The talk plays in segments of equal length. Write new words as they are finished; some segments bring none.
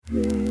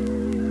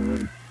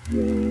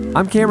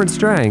I'm Cameron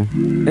Strang,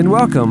 and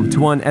welcome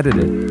to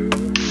Unedited.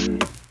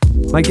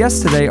 My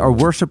guests today are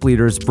worship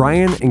leaders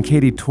Brian and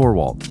Katie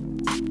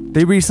Torwalt.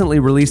 They recently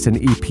released an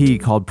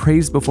EP called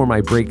Praise Before My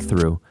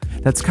Breakthrough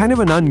that's kind of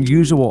an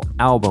unusual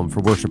album for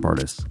worship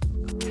artists.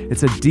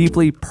 It's a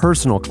deeply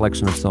personal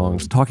collection of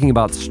songs talking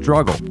about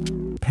struggle,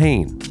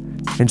 pain,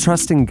 and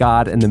trusting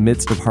God in the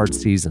midst of hard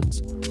seasons.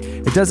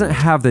 It doesn't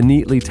have the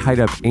neatly tied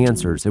up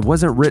answers. It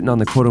wasn't written on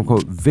the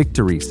quote-unquote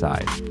victory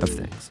side of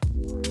things.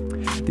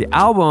 The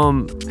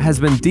album has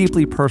been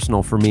deeply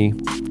personal for me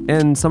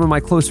and some of my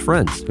close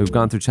friends who've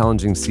gone through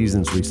challenging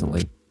seasons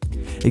recently.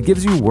 It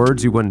gives you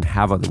words you wouldn't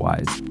have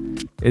otherwise.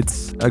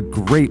 It's a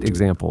great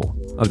example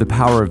of the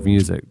power of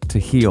music to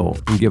heal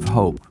and give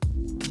hope.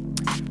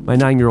 My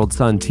 9-year-old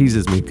son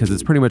teases me because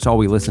it's pretty much all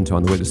we listen to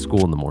on the way to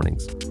school in the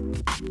mornings.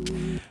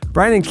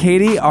 Brian and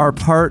Katie are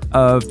part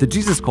of the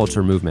Jesus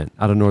Culture movement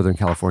out of Northern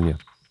California.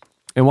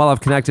 And while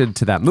I've connected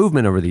to that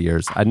movement over the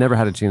years, I'd never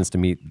had a chance to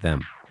meet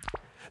them.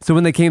 So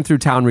when they came through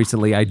town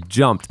recently, I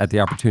jumped at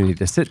the opportunity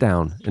to sit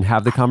down and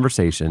have the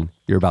conversation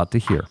you're about to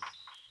hear.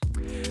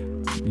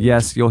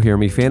 Yes, you'll hear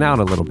me fan out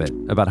a little bit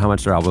about how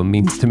much their album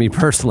means to me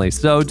personally,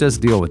 so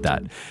just deal with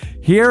that.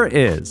 Here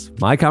is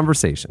my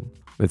conversation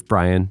with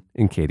Brian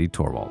and Katie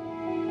Torwalt.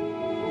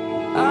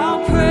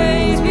 I'll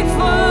praise before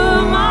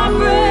my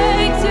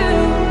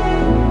breakthrough,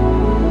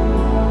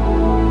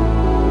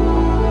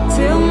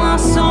 till my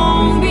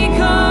song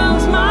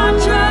becomes my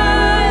triumph.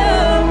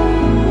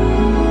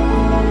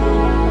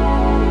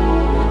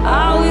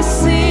 I will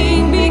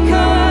sing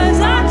because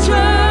I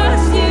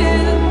trust you.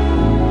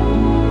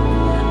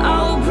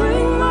 I will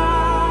bring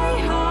my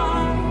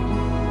heart,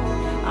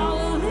 I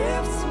will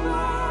lift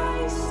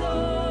my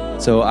soul.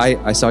 So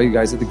I saw you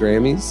guys at the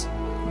Grammys.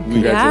 Yeah,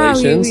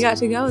 Congratulations. we got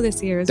to go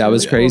this year. That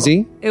was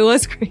crazy? Cool. It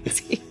was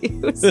crazy.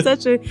 It was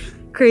such a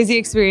crazy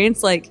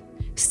experience, like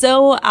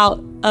so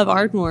out of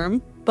our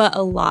norm, but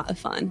a lot of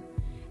fun.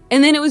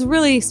 And then it was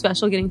really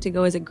special getting to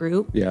go as a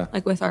group,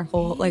 like with our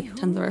whole, like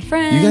tons of our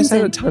friends. You guys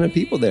had a ton of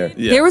people there.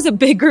 Yeah. There was a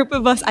big group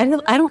of us. I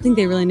don't think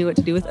they really knew what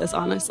to do with us,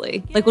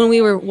 honestly. Like when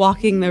we were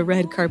walking the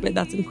red carpet,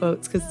 that's in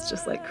quotes because it's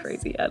just like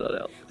crazy. I don't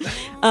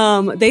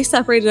know. They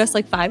separated us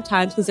like 5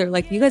 times because they're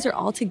like, you guys are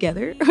all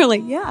together? We're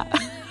like, yeah.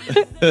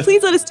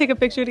 Please let us take a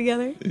picture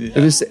together. Yeah.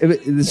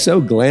 It was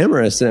so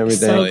glamorous and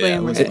everything. So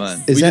glamorous. It was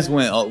fun. Just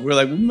went, we're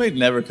like, we might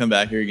never come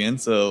back here again,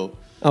 so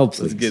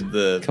please. Let's get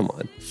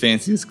the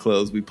fanciest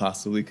clothes we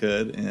possibly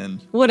could.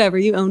 And whatever,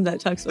 you owned that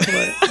tux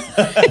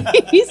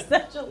before. He's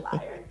such a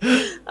liar.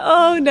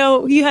 Oh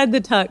no, he had the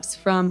tux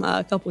from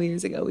a couple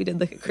years ago. We did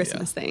like a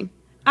Christmas thing.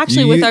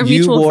 Actually, with our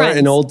mutual friends. You wore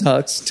an old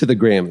tux to the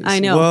Grammys. I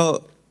know.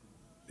 Well,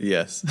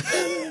 yes.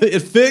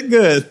 It fit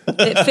good.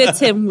 It fits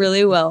him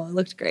really well. It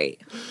looked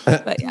great.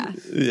 But yeah,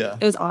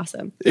 it was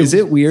awesome. Is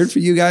it weird for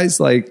you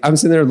guys? Like, I'm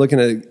sitting there looking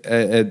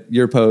at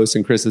your post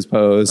and Chris's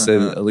post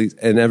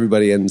and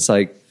everybody, and it's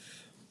like,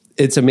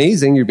 it's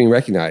amazing you're being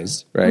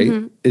recognized, right?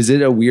 Mm-hmm. Is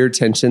it a weird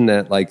tension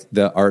that like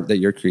the art that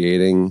you're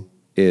creating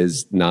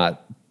is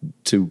not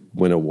to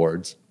win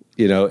awards,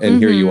 you know? And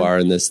here you are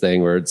in this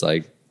thing where it's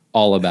like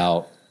all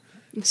about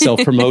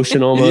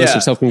self-promotion almost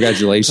or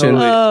self-congratulation.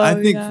 Totally. I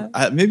think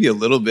maybe a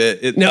little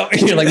bit. You're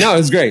like, no, it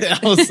was great. I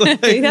was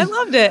like, I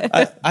loved it.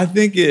 I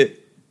think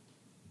it,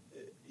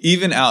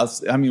 even out,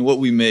 I mean, what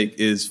we make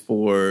is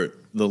for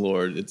the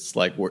Lord. It's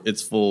like,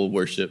 it's full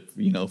worship,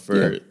 you know,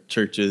 for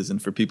churches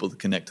and for people to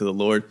connect to the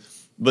Lord.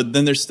 But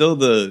then there's still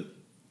the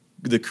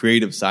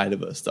creative side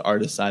of us, the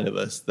artist side of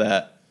us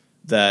that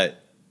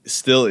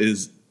still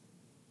is,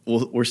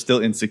 we're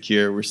still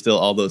insecure. We're still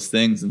all those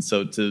things. And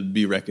so to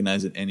be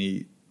recognized in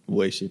any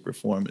way, shape, or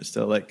form, it's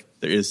still like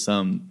there is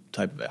some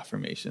type of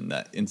affirmation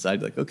that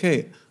inside, like,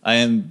 okay, I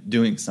am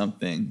doing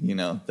something, you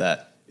know,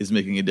 that is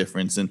making a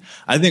difference. And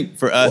I think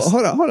for us,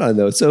 hold on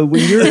though. So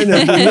when you're in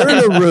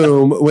a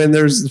room when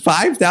there's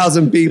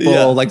 5,000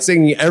 people like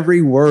singing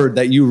every word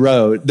that you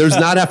wrote, there's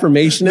not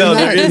affirmation in that? No,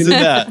 there isn't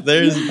that.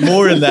 There's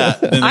more in that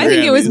than the I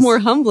think Grammys. it was more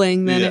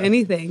humbling than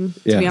anything,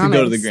 to be honest. To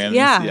go to the Grammys.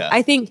 Yeah.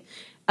 I think,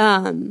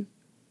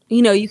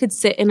 you know, you could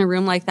sit in a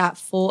room like that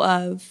full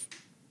of,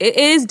 it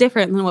is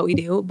different than what we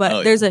do,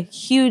 but there's a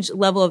huge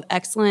level of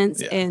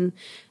excellence and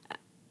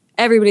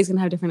everybody's going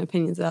to have different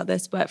opinions about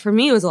this. But for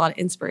me, it was a lot of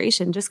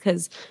inspiration just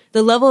because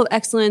the level of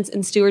excellence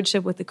and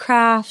stewardship with the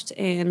craft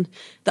and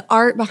the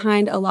art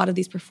behind a lot of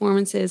these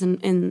performances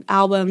and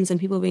albums and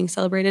people being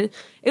celebrated,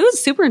 it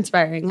was super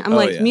inspiring.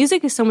 I'm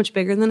music is so much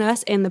bigger than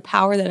us, and the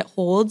power that it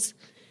holds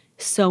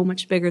so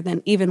much bigger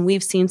than even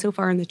we've seen so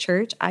far in the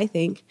church. I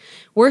think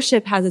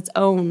worship has its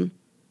own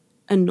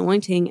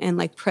anointing and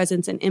like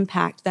presence and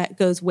impact that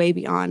goes way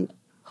beyond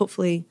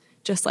hopefully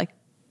just like,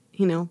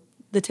 you know,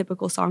 the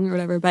typical song or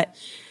whatever. But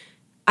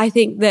I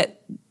think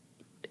that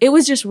it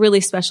was just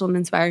really special and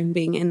inspiring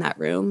being in that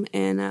room,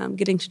 and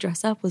getting to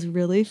dress up was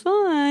really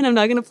fun. I'm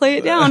not going to play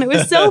it down. It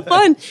was so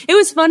fun. It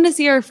was fun to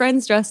see our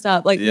friends dressed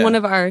up. Like one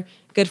of our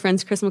good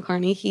friends, Chris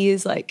McCarney,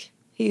 he's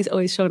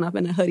always showing up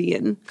in a hoodie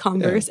and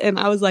Converse. And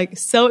I was like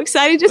so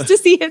excited just to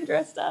see him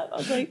dressed up. I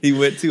was like, he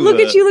went to look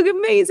at you, look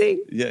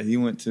amazing. Yeah,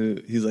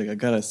 he's like, I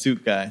got a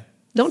suit guy.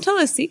 Don't tell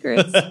us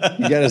secrets.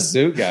 You got a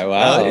suit guy.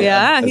 Wow.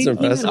 Yeah, That's he came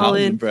impressive. all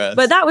in. impressed.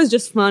 But that was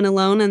just fun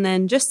alone, and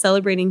then just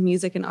celebrating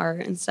music and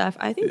art and stuff.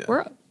 I think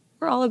we're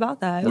all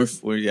about that. It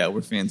was-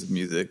 We're fans of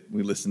music.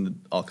 We listen to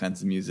all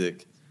kinds of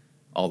music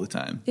all the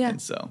time. Yeah.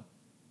 And so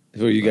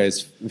Who are you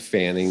guys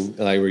fanning?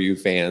 Like, were you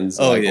fans?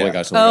 Oh, Like, yeah. Oh my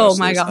gosh. oh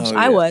my gosh, Oh,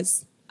 I yeah.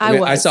 was. I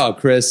was. I saw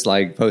Chris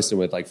like posting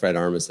with like Fred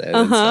Armisen.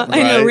 And stuff.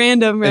 I know, Right.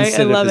 random, right? I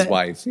Instead love of his it.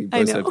 wife, he I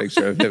posted a know.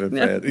 picture of him and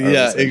Fred.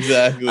 yeah, Armisen.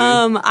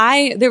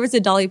 exactly. There was a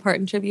Dolly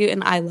Parton tribute,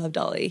 and I love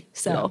Dolly,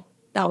 so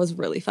that was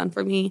really fun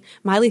for me.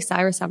 Miley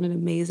Cyrus sounded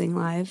amazing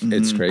live.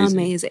 It's crazy.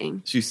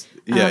 Amazing. She's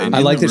I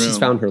like that she's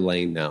found her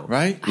lane now.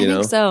 Right? You I know?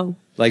 think so.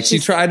 Like she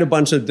tried a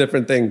bunch of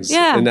different things.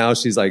 Yeah. And now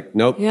she's like,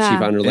 nope, Yeah. she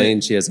found her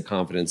lane. She has a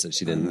confidence that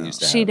she didn't used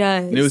to have. She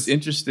does. And it was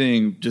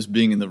interesting just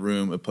being in the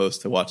room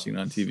opposed to watching it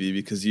on TV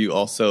because you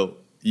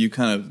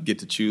kind of get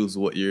to choose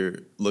what you're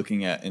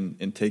looking at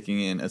and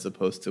taking in as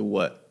opposed to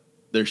what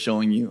they're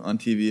showing you on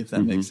TV, if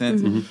that makes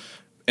sense.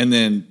 And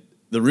then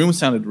the room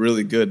sounded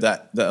really good.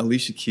 That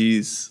Alicia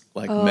Keys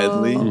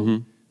medley.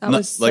 That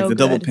was so like the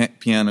double good.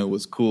 piano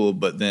was cool,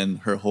 but then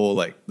her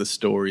whole the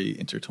story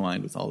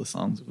intertwined with all the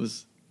songs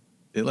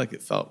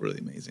it felt really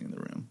amazing in the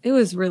room. It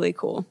was really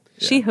cool.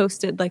 She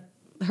hosted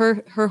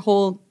her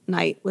whole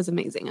night was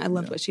amazing. I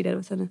loved what she did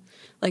within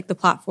the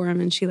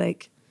platform, and she I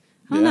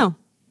don't know.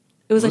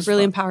 It was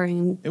really fun.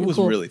 empowering. It was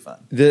cool. really fun.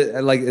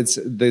 It's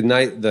the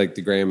night the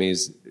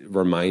Grammys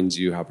reminds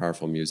you how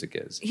powerful music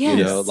is. Yes.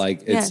 You know,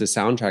 it's Yes. the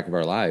soundtrack of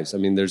our lives. I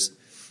mean,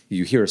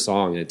 you hear a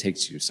song and it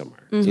takes you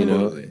somewhere. You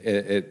know,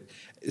 it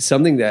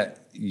something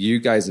that you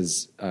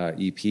guys'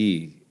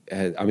 EP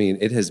has, I mean,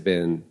 it has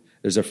been.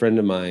 There's a friend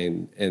of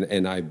mine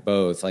and I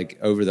both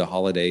over the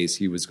holidays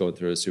he was going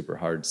through a super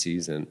hard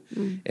season,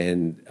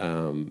 and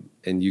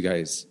you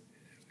guys,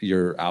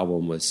 your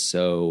album was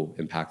so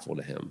impactful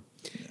to him,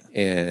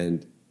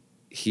 and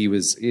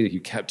he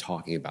kept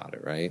talking about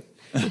it, right?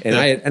 And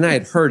I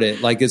had heard it.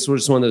 It's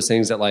just one of those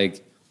things that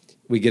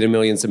we get a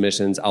million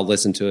submissions. I'll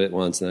listen to it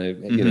once,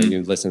 and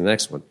you listen to the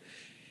next one.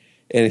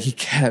 And he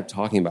kept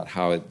talking about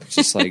how it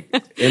just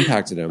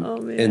impacted him. Oh,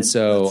 man. And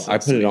so That's so I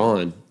put it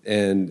on,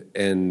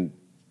 and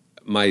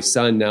my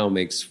son now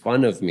makes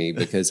fun of me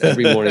because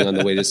every morning on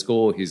the way to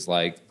school, he's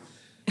like,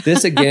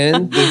 this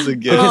again? This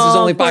again. Because there's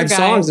only poor 5 guy.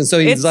 songs. And so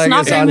he's It's not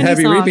it's very on many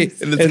heavy songs. repeat.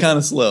 And it's kind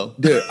of slow.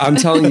 Dude, I'm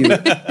telling you,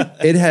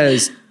 it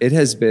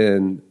has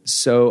been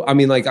so. I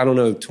mean, I don't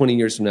know, 20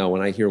 years from now,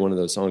 when I hear one of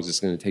those songs, it's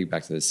going to take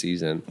back to the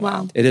season.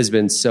 Wow. It has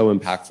been so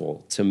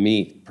impactful to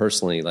me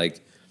personally.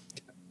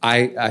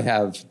 I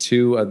have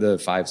 2 of the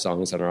 5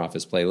 songs on our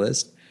office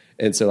playlist.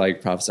 And so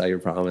Prophesy Your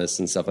Promise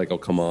and stuff will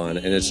come on.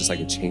 And it's just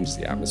it changed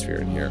the atmosphere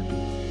in here. When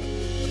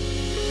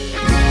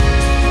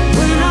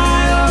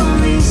I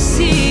only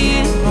see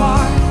it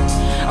part,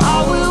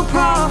 I will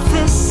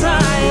prophesy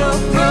your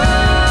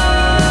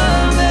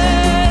promise.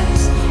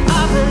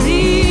 I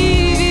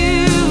believe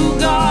you,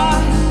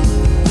 God,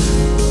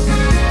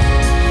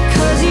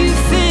 'cause you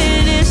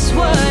finish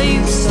what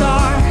you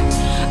start.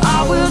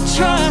 I will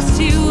trust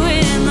you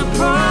in the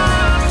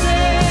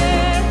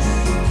process.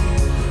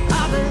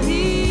 I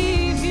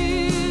believe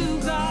you,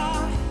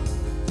 God.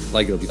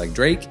 It'll be like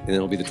Drake, and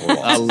it'll be the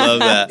Torwalds. I love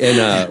that.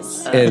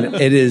 And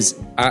it is.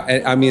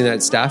 I mean,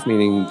 at staff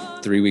meeting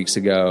 3 weeks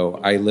ago,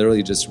 I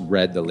literally just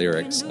read the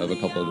lyrics of a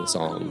couple of the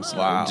songs.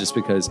 Wow. Just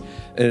because,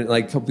 and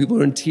people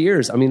are in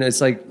tears. I mean, it's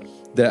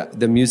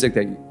the music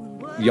that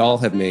y'all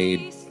have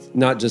made,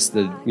 not just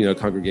the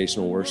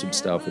congregational worship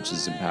stuff, which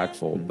is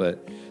impactful,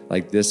 but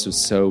this was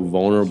so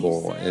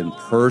vulnerable and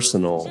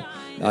personal.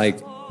 I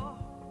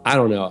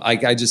don't know.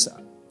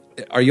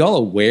 Are y'all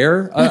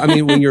aware? I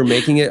mean, when you're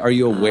making it, are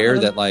you aware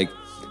that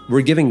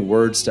we're giving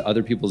words to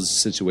other people's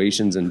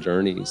situations and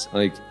journeys?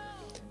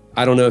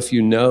 I don't know if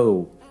you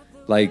know,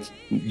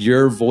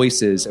 your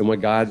voices and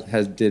what God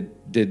has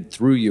did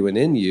through you and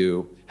in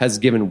you has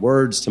given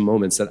words to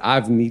moments that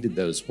I've needed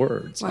those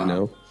words. Wow. You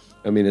know,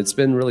 I mean, it's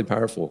been really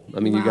powerful. I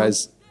mean, you Wow.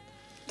 guys.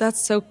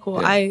 That's so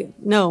cool. Yeah.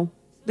 No.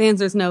 The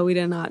answer is no, we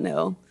did not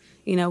know.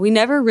 We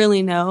never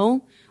really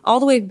know. All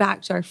the way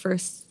back to our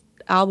first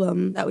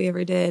album that we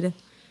ever did,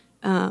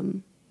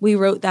 we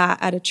wrote that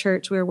at a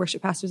church. We were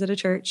worship pastors at a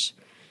church.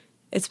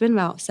 It's been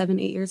about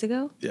 7-8 years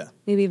ago. Yeah.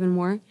 Maybe even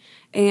more.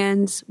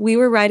 And we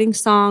were writing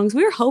songs.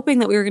 We were hoping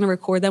that we were going to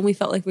record them. We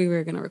felt like we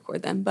were going to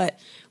record them, but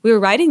we were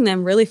writing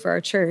them really for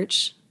our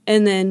church.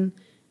 And then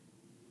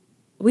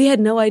we had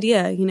no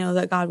idea,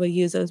 that God would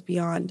use those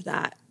beyond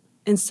that.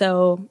 And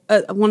so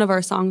one of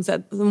our songs,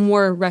 the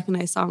more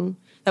recognized song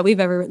that we've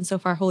ever written so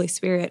far, Holy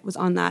Spirit, was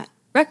on that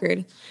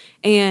record.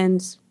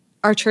 And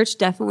our church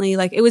definitely,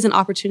 it was an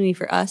opportunity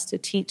for us to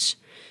teach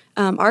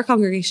our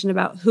congregation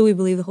about who we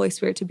believe the Holy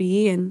Spirit to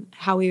be and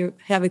how we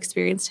have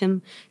experienced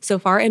him so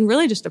far, and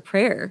really just a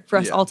prayer for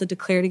us all to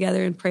declare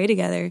together and pray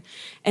together.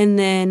 And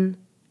then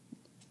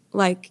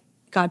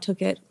God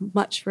took it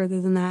much further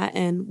than that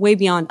and way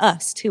beyond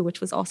us too, which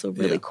was also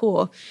really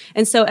cool.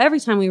 And so every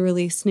time we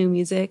release new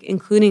music,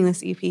 including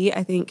this EP,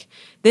 I think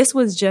this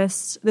was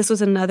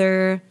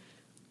another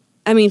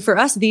I mean, for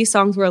us, these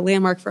songs were a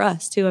landmark for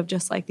us too, of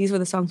just like, these were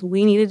the songs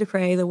we needed to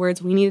pray, the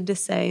words we needed to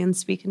say and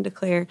speak and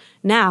declare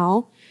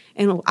now.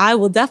 And I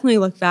will definitely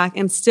look back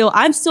and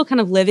I'm still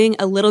kind of living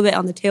a little bit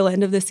on the tail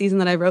end of the season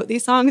that I wrote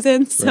these songs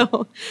in. So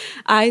right.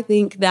 I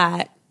think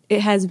that it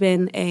has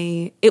been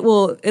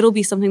it'll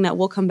be something that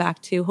we'll come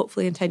back to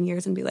hopefully in 10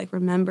 years and be like,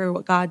 remember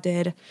what God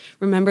did,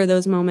 remember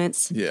those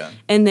moments. Yeah.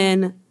 And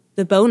then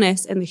the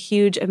bonus and the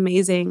huge,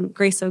 amazing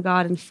grace of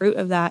God and fruit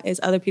of that is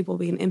other people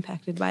being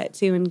impacted by it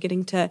too and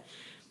getting to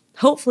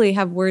hopefully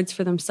have words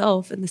for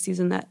themselves in the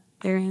season that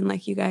they're in,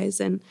 like you guys,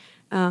 and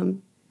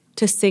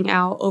to sing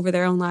out over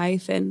their own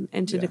life and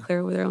to declare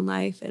over their own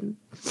life and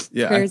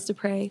prayers to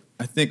pray.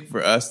 I think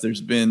for us,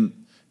 there's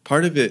been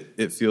part of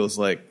it feels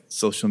like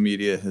social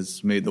media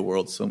has made the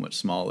world so much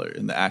smaller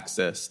and the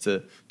access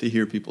to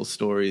hear people's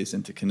stories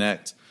and to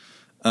connect.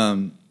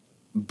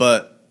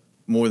 But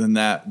more than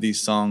that,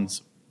 these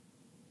songs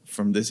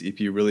from this EP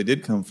really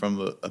did come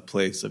from a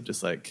place of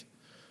just like,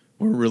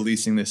 we're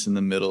releasing this in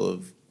the middle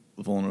of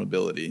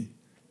vulnerability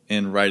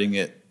and writing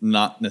it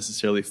not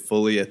necessarily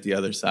fully at the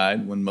other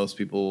side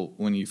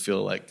when you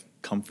feel like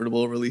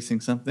comfortable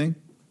releasing something.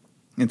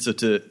 And so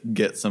to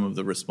get some of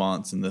the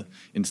response and the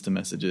Insta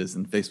messages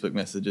and Facebook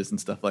messages and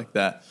stuff like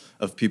that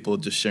of people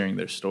just sharing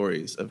their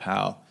stories of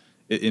how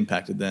it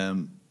impacted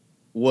them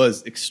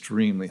was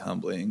extremely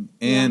humbling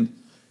and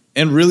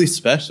really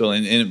special.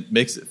 And it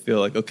makes it feel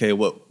like, okay,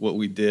 what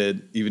we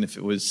did, even if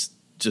it was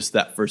just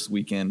that first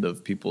weekend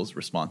of people's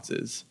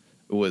responses,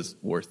 it was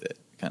worth it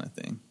kind of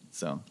thing.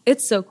 So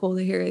it's so cool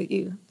to hear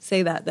you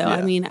say that, though. Yeah.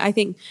 I mean, I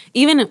think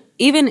even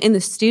in the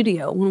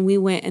studio when we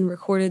went and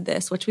recorded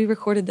this, which we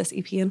recorded this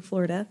EP in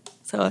Florida.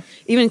 So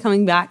even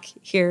coming back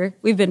here,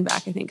 we've been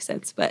back, I think,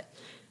 since, but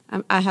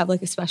I have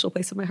like a special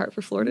place in my heart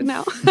for Florida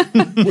now.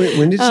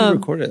 When did you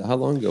record it? How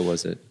long ago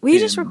was it? We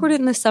just recorded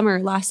in the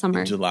last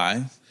summer. In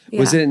July. Yeah.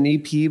 Was it an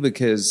EP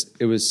because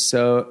it was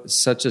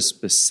such a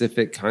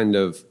specific kind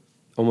of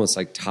almost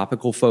like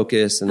topical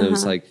focus, and it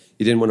was like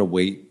you didn't want to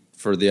wait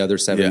for the other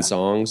 7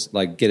 songs,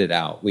 like get it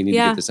out. We need to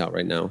get this out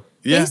right now.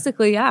 Yeah.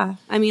 Basically, yeah.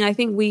 I mean, I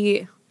think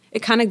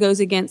it kind of goes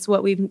against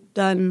what we've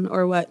done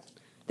or what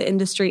the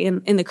industry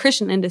in the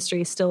Christian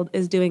industry still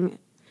is doing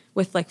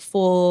with like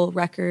full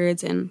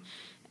records and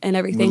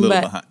everything.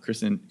 But behind.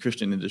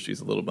 Christian industry is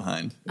a little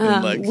behind.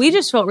 We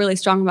just felt really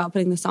strong about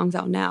putting the songs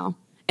out now.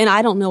 And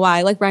I don't know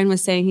why. Like Brian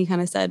was saying, he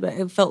kind of said, but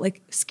it felt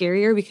like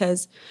scarier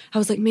because I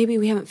was like, maybe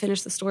we haven't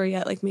finished the story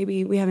yet. Like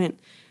maybe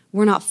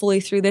we're not fully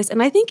through this.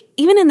 And I think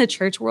even in the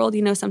church world,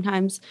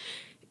 sometimes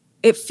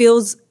you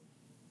feel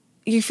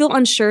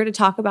unsure to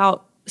talk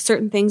about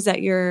certain things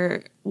that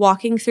you're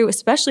walking through,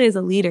 especially as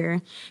a leader,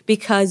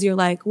 because you're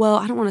like, well,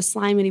 I don't want to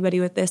slime anybody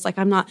with this. Like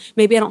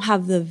maybe I don't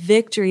have the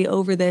victory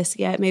over this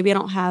yet. Maybe I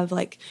don't have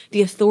like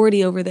the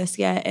authority over this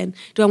yet. And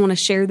do I want to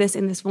share this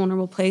in this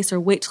vulnerable place or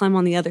wait till I'm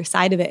on the other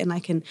side of it and I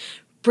can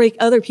break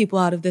other people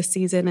out of this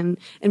season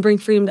and bring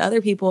freedom to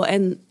other people?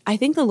 And I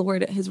think the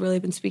Lord has really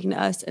been speaking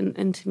to us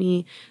and to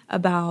me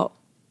about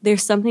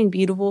there's something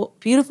beautiful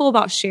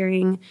about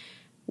sharing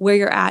where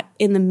you're at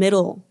in the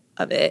middle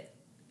of it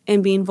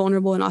and being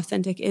vulnerable and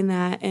authentic in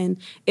that. And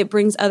it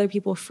brings other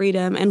people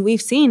freedom. And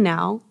we've seen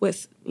now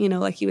with,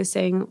 like he was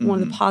saying,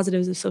 one of the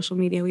positives of social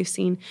media, we've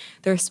seen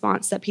the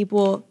response that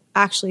people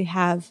actually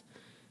have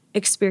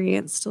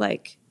experienced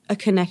like a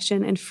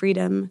connection and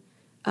freedom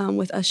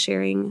with us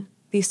sharing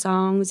these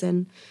songs.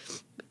 And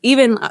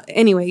even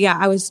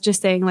I was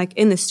just saying, like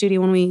in the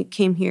studio when we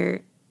came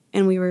here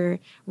and we were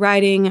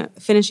writing,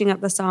 finishing up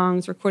the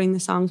songs, recording the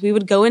songs, we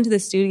would go into the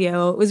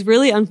studio. It was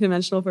really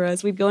unconventional for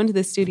us. We'd go into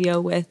the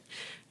studio with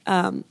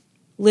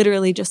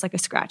literally just like a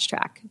scratch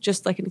track,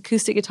 just like an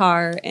acoustic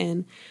guitar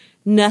and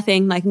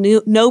nothing, like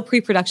no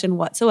pre-production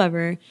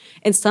whatsoever,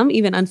 and some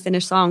even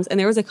unfinished songs. And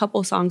there was a couple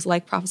of songs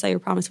like Prophesy Your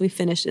Promise we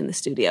finished in the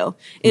studio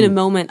in a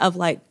moment of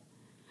like,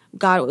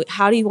 God,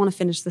 how do you want to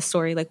finish the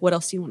story? Like, what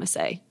else do you want to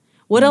say?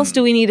 What else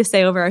do we need to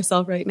say over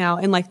ourselves right now?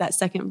 And like that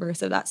second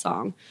verse of that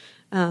song.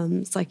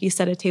 It's like, you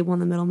set a table in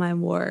the middle of my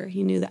war.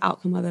 You knew the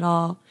outcome of it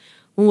all.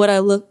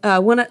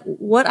 When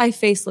what I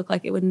faced looked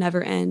like it would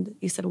never end.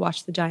 You said,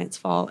 watch the giants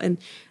fall. And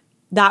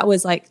that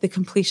was like the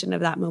completion of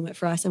that moment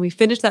for us. And we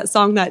finished that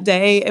song that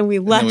day and we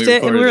left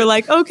it and we were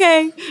like,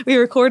 okay, we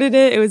recorded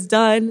it. It was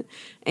done.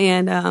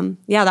 And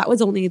that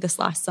was only this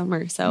last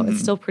summer. So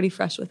it's still pretty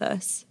fresh with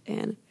us.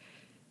 And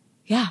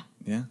yeah.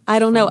 I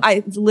don't know.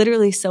 It's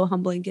literally so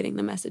humbling getting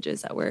the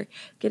messages that we're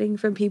getting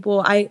from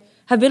people. I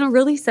have been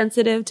really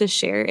sensitive to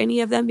share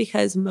any of them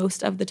because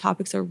most of the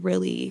topics are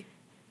really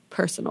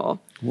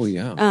personal. Well,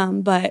 yeah.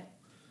 But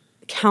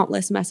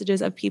countless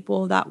messages of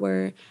people that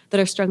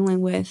are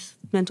struggling with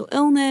mental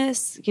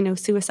illness,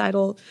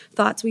 suicidal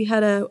thoughts. We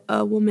had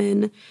a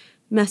woman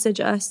message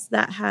us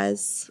that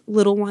has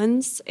little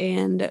ones,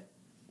 and it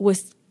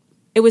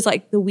was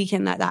like the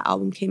weekend that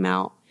album came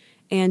out.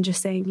 And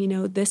just saying,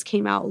 this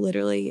came out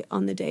literally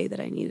on the day that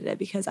I needed it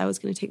because I was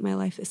going to take my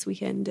life this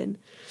weekend and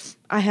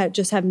I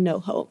have no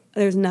hope.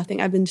 There's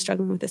nothing. I've been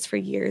struggling with this for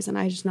years and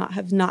I just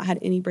have not had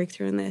any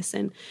breakthrough in this.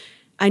 And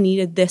I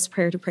needed this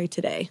prayer to pray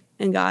today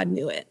and God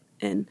knew it.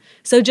 And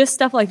so just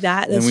stuff like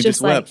that. That's And we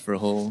just like, wept for a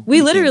whole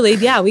we literally,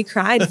 we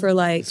cried for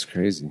like It's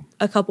crazy.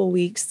 a couple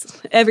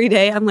weeks every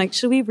day. I'm like,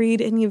 should we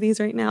read any of these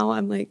right now?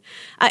 I'm like,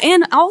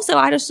 and also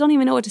I just don't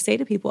even know what to say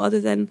to people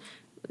other than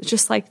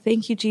just like,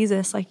 thank you,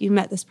 Jesus. Like you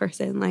met this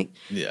person. Like,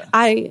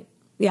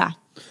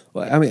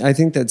 Well, I mean, I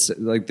think that's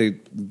like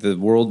the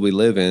world we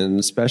live in,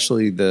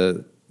 especially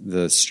the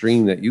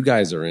stream that you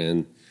guys are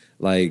in.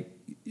 Like,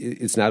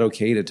 it's not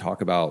okay to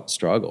talk about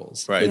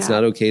struggles. Right. It's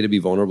not okay to be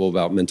vulnerable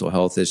about mental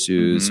health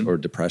issues or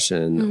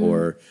depression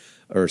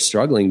or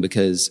struggling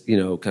because,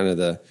 kind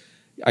of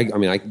I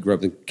grew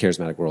up in the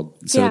charismatic world.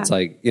 So it's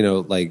like,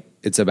 like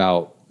it's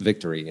about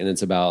victory and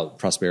it's about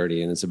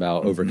prosperity and it's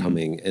about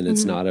overcoming and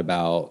it's not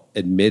about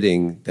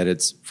admitting that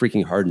it's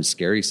freaking hard and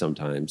scary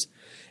sometimes.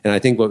 And I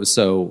think what was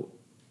so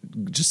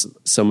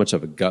much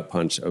of a gut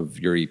punch of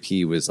your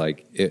EP was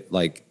like,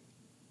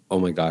 oh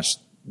my gosh,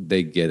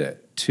 they get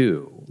it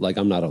too. Like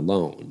I'm not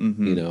alone,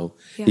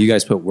 Yeah. You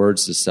guys put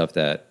words to stuff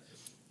that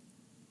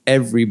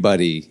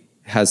everybody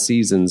has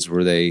seasons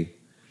where they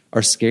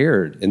are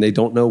scared and they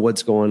don't know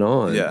what's going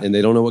on and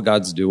they don't know what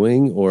God's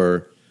doing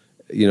or,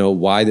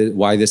 why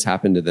this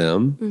happened to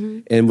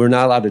them. And we're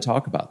not allowed to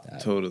talk about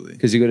that. Totally.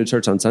 Because you go to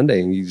church on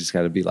Sunday and you just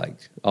got to be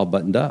like all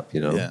buttoned up,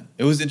 Yeah.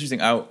 It was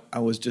interesting. I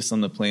was just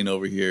on the plane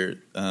over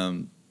here.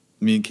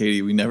 Me and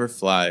Katie, we never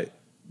fly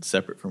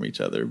separate from each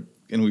other.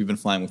 And we've been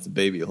flying with the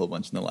baby a whole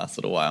bunch in the last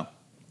little while.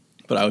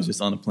 But I was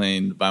just on a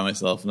plane by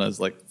myself and I was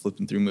like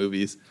flipping through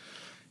movies.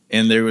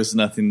 And there was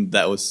nothing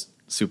that was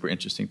super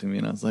interesting to me.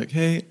 And I was like,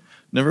 hey,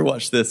 never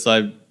watched this.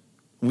 So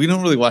we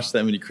don't really watch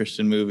that many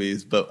Christian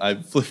movies, but I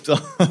flipped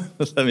on.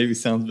 That maybe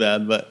sounds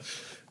bad,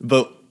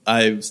 but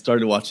I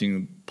started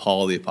watching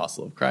Paul, the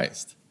Apostle of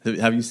Christ.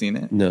 Have you seen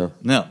it? No.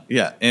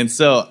 Yeah. And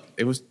so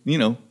it was,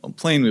 a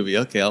plane movie.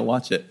 Okay, I'll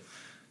watch it.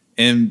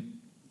 And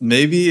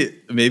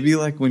maybe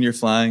like when you're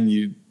flying,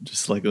 you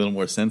just like a little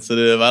more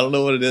sensitive. I don't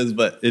know what it is,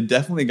 but it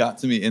definitely got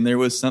to me. And there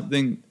was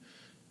something,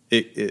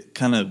 it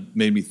kind of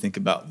made me think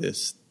about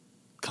this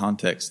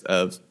context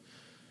of,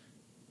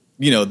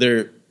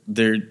 they're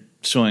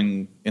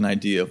showing an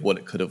idea of what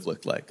it could have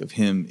looked like of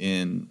him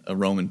in a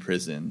Roman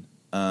prison,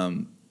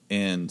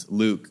 and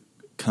Luke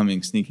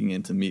sneaking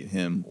in to meet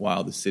him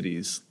while the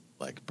city's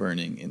like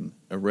burning in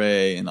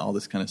array and all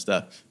this kind of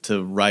stuff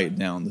to write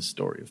down the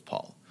story of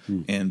Paul.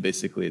 And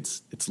basically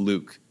it's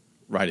Luke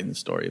writing the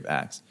story of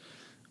Acts.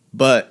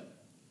 But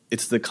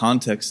it's the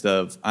context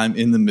of I'm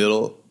in the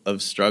middle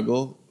of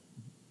struggle,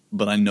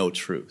 but I know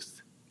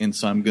truth. And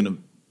so I'm going to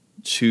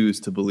choose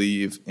to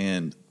believe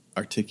and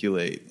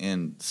articulate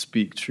and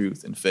speak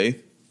truth and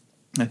faith.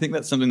 And I think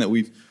that's something that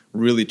we've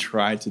really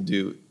tried to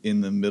do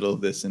in the middle of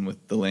this and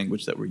with the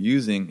language that we're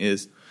using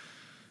is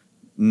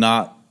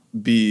not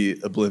be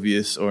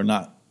oblivious or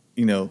not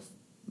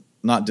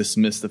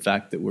dismiss the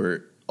fact that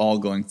we're all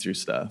going through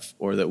stuff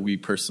or that we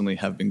personally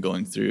have been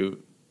going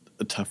through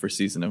a tougher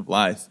season of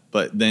life,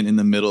 but then in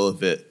the middle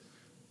of it,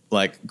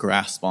 like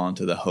grasp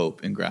onto the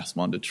hope and grasp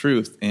onto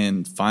truth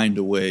and find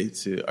a way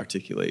to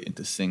articulate and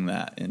to sing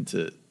that and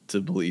to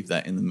believe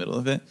that in the middle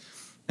of it.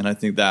 And I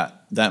think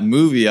that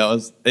movie,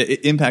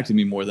 it impacted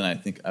me more than I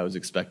think I was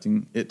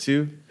expecting it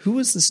to. Who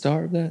was the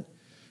star of that?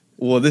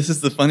 Well, this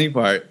is the funny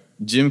part.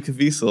 Jim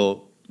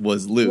Caviezel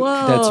was Luke.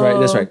 Whoa. That's right.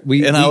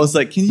 I was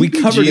like, can you be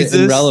covered Jesus?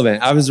 it in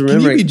Relevant. I was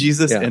remembering. Can you be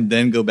Jesus and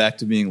then go back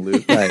to being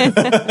Luke? Right.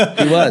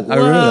 He was. I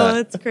remember that.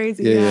 That's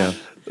crazy. Yeah.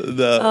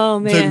 Oh,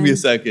 man. Took me a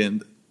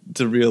second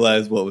to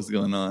realize what was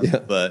going on. Yeah.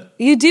 But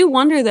you do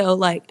wonder though,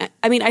 like,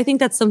 I mean, I think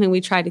that's something we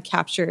tried to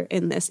capture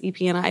in this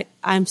EP. And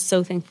I'm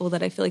so thankful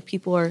that I feel like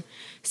people are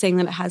saying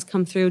that it has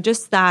come through.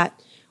 Just that,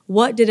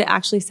 what did it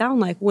actually sound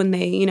like when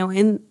they,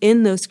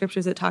 in those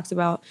scriptures it talks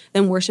about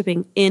them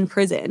worshiping in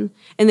prison,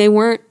 and they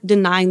weren't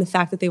denying the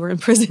fact that they were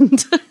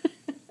imprisoned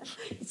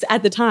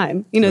at the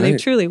time. They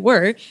truly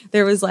were.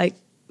 There's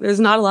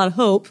not a lot of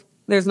hope.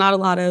 There's not a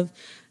lot of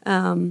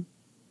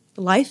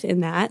life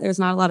in that. There's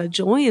not a lot of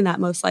joy in that,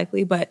 most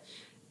likely, but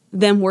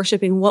them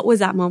worshiping, what was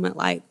that moment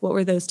like? What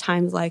were those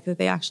times like that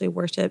they actually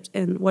worshiped?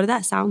 And what did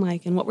that sound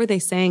like? And what were they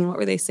saying? What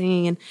were they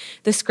singing? And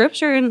the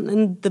scripture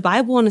and the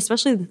Bible, and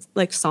especially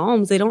like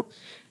Psalms,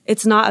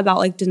 it's not about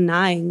like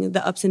denying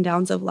the ups and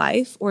downs of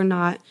life or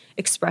not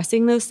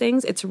expressing those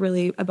things. It's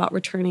really about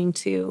returning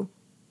to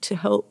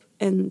hope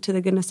and to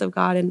the goodness of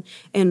God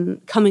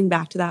and coming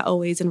back to that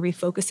always and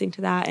refocusing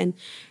to that. And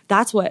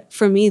that's what,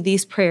 for me,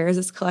 this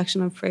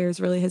collection of prayers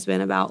really has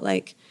been about.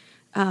 Like,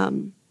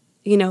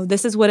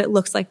 this is what it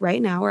looks like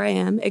right now where I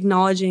am,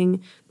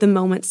 acknowledging the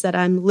moments that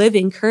I'm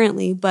living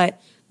currently,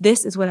 but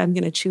this is what I'm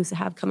going to choose to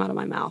have come out of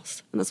my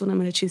mouth. And that's what I'm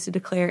going to choose to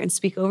declare and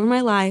speak over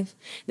my life.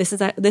 This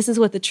is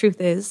what the truth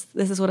is.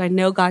 This is what I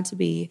know God to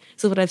be.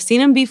 This is what I've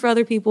seen him be for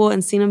other people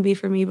and seen him be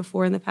for me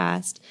before in the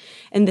past.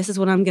 And this is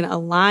what I'm going to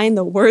align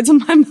the words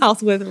of my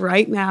mouth with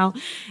right now.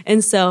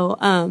 And so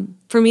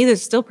for me,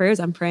 there's still prayers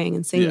I'm praying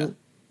and singing,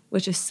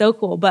 which is so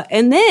cool.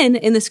 And then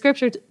in the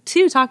scripture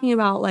too, talking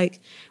about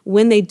like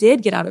when they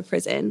did get out of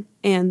prison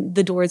and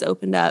the doors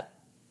opened up,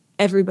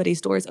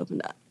 everybody's doors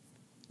opened up.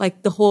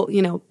 Like the whole,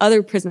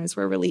 other prisoners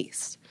were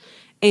released.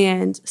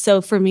 And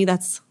so for me,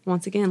 that's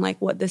once again like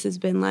what this has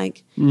been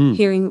like,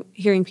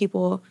 hearing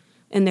people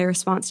and their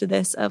response to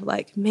this of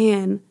like,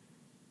 man,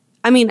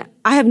 I mean,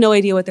 I have no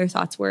idea what their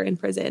thoughts were in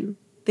prison,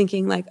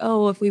 thinking like,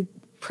 oh, if we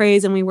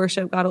praise and we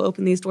worship, God will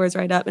open these doors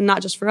right up, and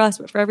not just for us,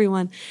 but for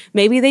everyone.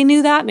 Maybe they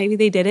knew that, maybe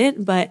they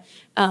didn't, but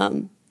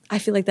I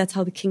feel like that's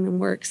how the kingdom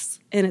works,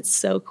 and it's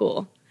so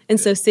cool. And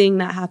so seeing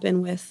that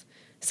happen with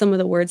some of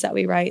the words that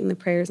we write and the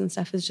prayers and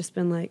stuff has just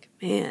been like,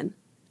 man,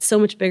 it's so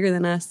much bigger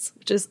than us,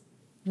 which is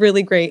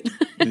really great.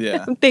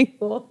 Yeah. I'm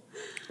thankful.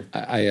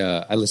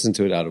 I listened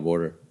to it out of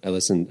order. I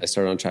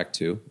started on track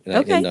 2 and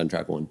I end on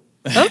track 1.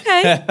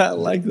 Okay. I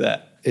like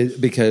that.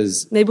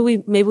 Because maybe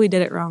we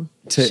did it wrong.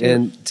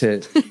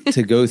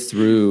 To go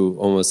through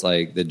almost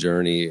like the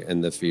journey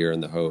and the fear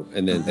and the hope,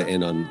 and then to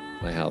end on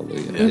my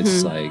hallelujah.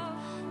 It's like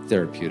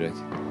therapeutic,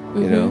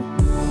 you know?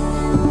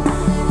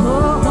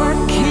 Oh,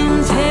 what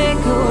can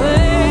take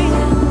away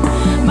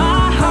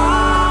my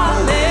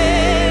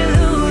hallelujah?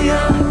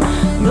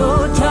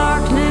 No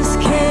darkness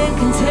can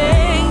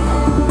contain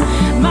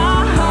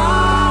my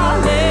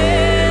hallelujah.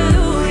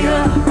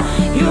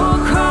 Your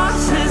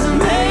cross has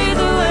made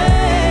the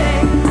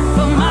way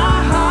for my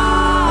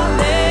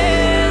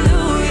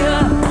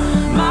hallelujah.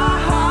 My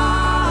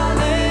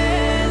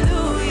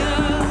hallelujah.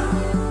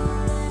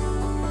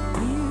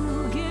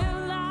 You give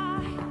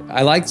life.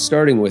 I like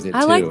starting with it too.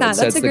 I like that. It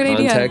sets That's a the great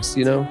context,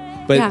 idea. you know?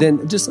 But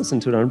then just listen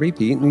to it on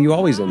repeat, and you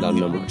always end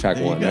on track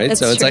 1, right? That's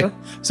so it's true. like,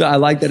 so I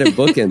like that it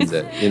bookends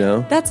it, you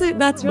know? That's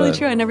really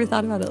true. I never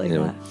thought about it like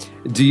that.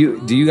 Do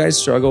you guys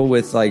struggle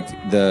with like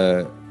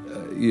the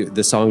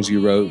songs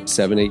you wrote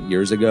 7-8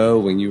 years ago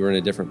when you were in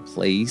a different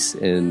place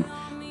and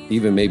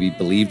even maybe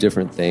believe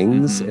different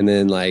things, and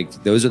then like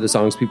those are the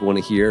songs people want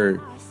to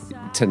hear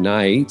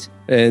tonight,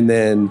 and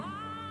then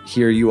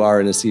here you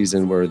are in a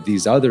season where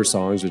these other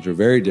songs, which are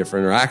very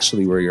different, are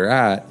actually where you're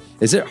at?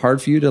 Is it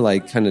hard for you to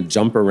like kind of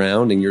jump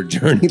around in your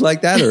journey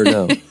like that, or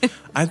no?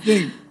 I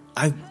think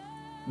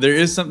there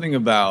is something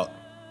about,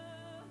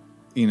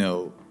 you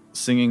know,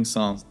 singing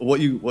songs.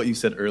 What you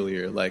said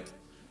earlier, like,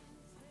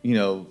 you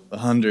know,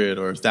 100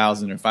 or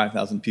 1,000 or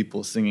 5,000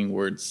 people singing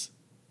words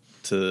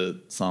to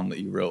the song that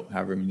you wrote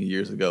however many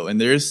years ago, and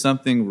there is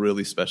something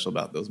really special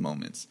about those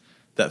moments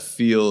that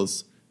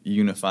feels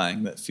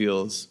unifying, that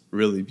feels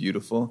really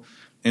beautiful.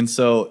 And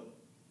so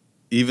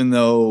even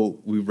though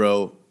we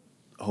wrote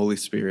Holy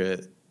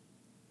Spirit,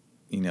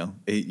 you know,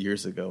 8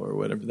 years ago or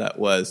whatever that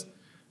was,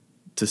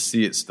 to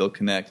see it still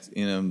connect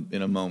in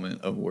a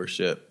moment of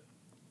worship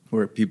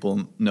where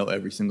people know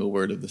every single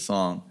word of the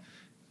song,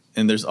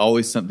 and there's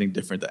always something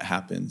different that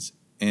happens.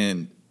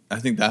 And I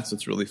think that's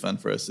what's really fun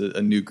for us,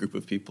 a new group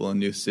of people, a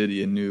new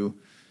city, a new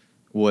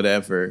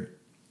whatever,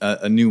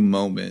 a new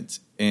moment.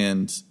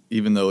 And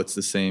even though it's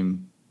the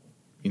same,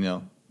 you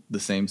know, the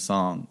same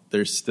song,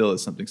 there still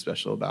is something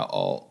special about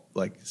all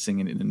like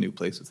singing in a new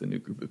place with a new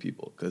group of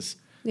people, because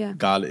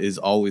God is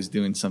always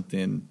doing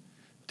something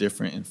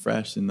different and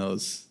fresh in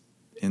those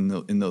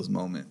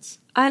moments.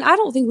 And I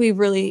don't think we've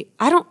really,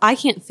 I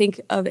can't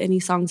think of any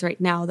songs right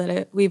now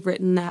that we've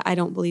written that I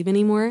don't believe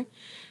anymore.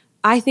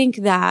 I think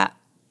that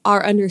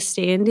our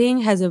understanding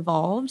has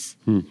evolved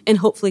and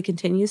hopefully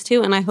continues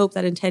to. And I hope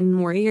that in 10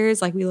 more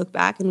years, like we look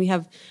back and we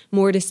have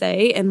more to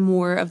say and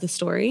more of the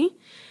story.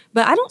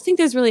 But I don't think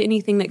there's really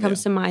anything that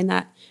comes to mind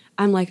that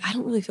I'm like, I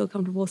don't really feel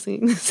comfortable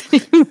singing this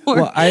anymore.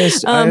 Well, I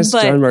asked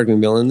John Mark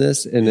McMillan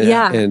this, and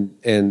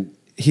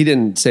he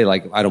didn't say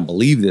like, I don't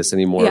believe this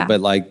anymore,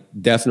 but like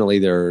definitely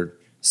there are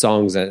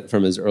songs that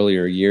from his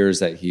earlier years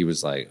that he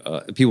was like,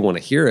 people want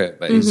to hear it,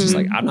 but he's just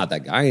like, I'm not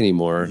that guy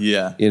anymore.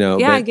 Yeah. You know,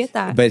 I get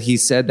that. But he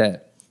said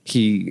that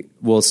he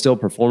will still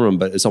perform them,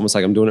 but it's almost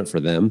like I'm doing it for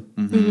them,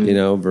 you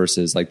know,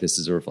 versus like this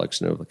is a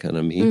reflection of kind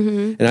of me.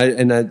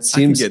 And that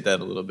seems, I can get that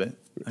a little bit.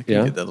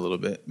 Get that a little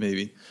bit,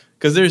 maybe.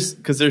 Because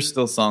there's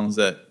still songs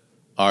that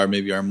are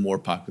maybe our more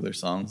popular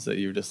songs that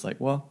you're just like,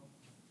 well,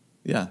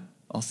 yeah,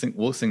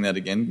 we'll sing that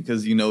again,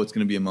 because you know it's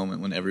going to be a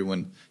moment when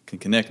everyone can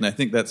connect. And I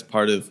think that's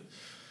part of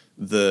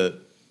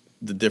the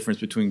difference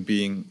between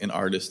being an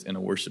artist and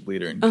a worship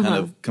leader, and kind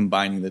of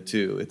combining the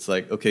two. It's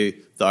like, okay,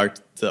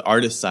 the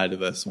artist side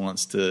of us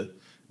wants to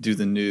do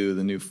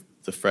the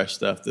fresh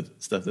stuff, the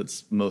stuff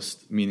that's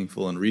most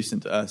meaningful and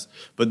recent to us.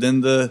 But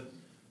then the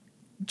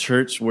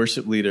church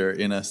worship leader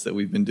in us, that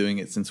we've been doing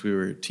it since we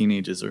were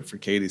teenagers, or for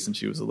Katie since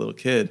she was a little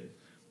kid,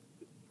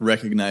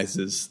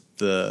 recognizes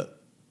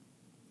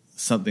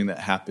something that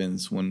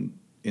happens when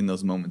in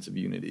those moments of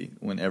unity,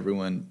 when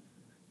everyone,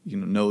 you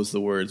know, knows the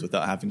words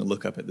without having to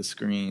look up at the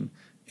screen,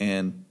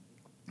 and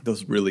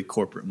those really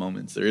corporate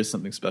moments. There is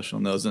something special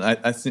in those, and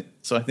I think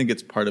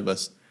it's part of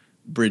us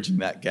bridging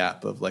that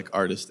gap of like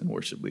artist and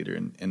worship leader,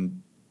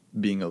 and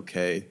being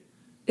okay.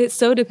 It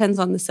so depends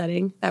on the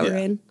setting that we're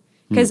in,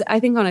 because I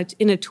think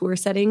in a tour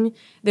setting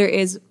there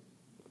is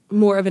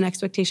more of an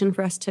expectation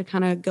for us to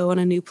kind of go in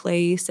a new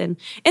place, and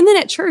then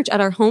at church, at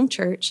our home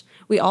church,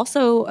 we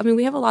also, I mean,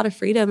 we have a lot of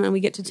freedom, and we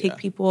get to take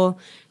people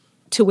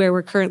to where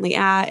we're currently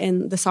at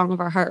and the song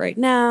of our heart right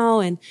now.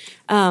 And,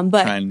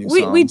 but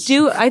we songs.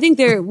 do, I think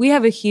we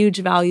have a huge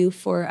value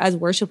for, as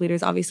worship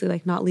leaders, obviously,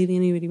 like not leaving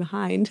anybody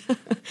behind.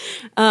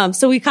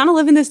 So we kind of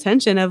live in this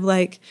tension of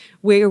like,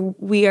 where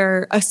we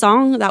are a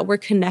song that we're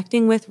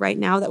connecting with right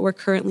now, that we're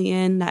currently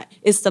in, that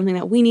is something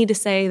that we need to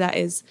say, that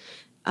is,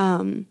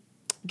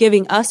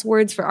 giving us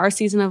words for our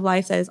season of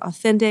life that is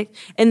authentic.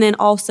 And then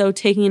also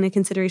taking into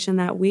consideration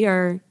that we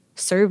are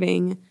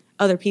serving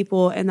other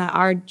people, and that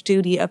our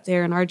duty up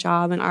there and our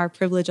job and our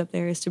privilege up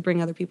there is to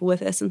bring other people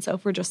with us. And so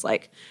if we're just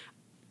like,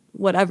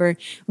 whatever,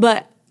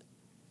 but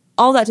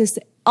all that to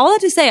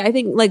say, I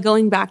think like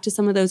going back to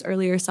some of those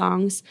earlier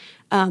songs,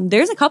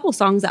 there's a couple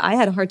songs that I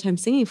had a hard time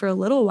singing for a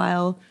little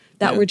while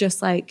that were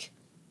just like,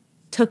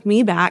 took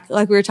me back,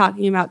 like we were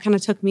talking about, kind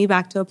of took me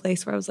back to a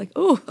place where I was like,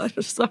 oh,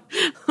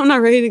 I'm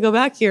not ready to go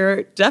back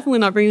here. Definitely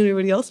not bringing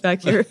anybody else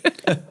back here.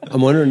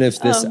 I'm wondering if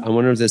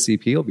this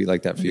EP will be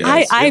like that for you.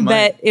 I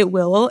bet it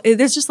will.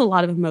 There's just a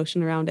lot of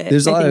emotion around it.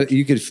 There's a lot of,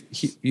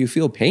 you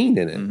feel pain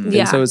in it. Mm-hmm.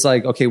 And so it's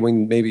like, okay,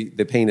 when maybe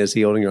the pain is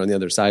healed and you're on the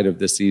other side of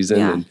this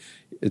season and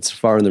it's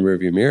far in the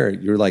rearview mirror,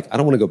 you're like, I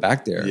don't want to go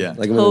back there. Yeah.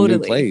 Like I'm in a new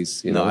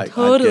place, you know?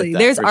 Totally.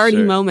 There's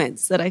already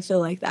moments that I feel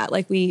like that.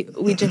 Like we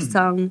just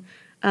sung,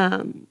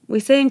 we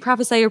sang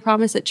Prophesy Your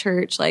Promise at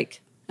church,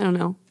 like, I don't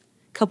know,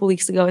 a couple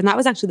weeks ago. And that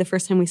was actually the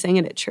first time we sang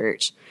it at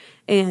church.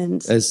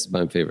 And it's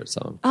my favorite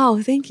song.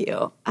 Oh, thank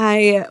you.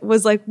 I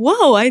was like,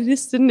 whoa, I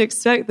just didn't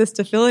expect this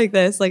to feel like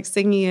this, like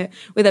singing it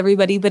with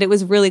everybody. But it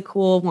was really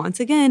cool once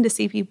again to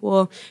see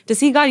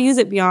God use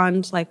it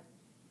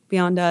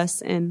beyond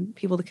us and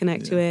people to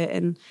connect to it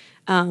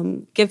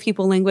and give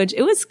people language.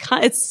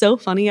 It's so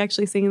funny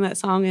actually singing that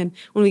song. And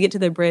when we get to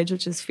the bridge,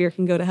 which is Fear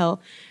Can Go to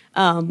Hell.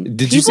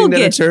 Did you sing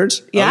that at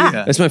church? Yeah.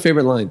 That's my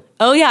favorite line.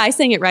 Oh yeah. I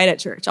sang it right at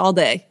church all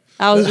day.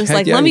 I was just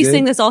like, let me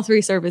sing this all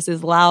 3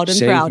 services loud and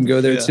Shane proud. Can go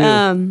there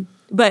too.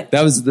 But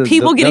that was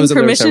people getting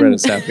permission.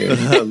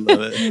 I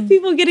love it.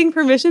 People getting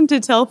permission to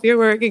tell Fear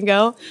where it can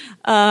go.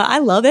 I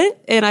love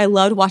it. And I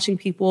loved watching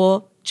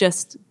people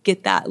just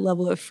get that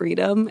level of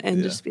freedom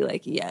and just be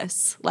like,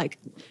 yes, like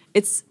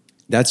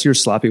that's your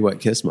sloppy wet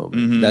kiss moment.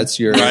 Mm-hmm. That's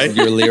your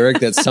lyric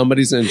that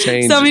somebody's going to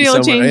change. Somebody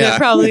will change it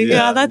probably.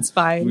 Yeah, that's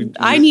fine.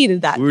 I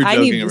needed that. We were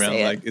joking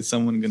around like, is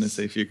someone going to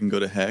say Fear Can Go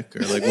to Heck?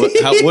 Or like, what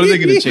are they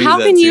going to change that to? How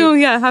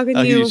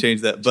can you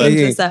change that? But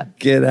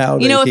get out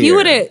of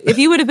here. If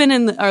you would have been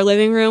in our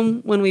living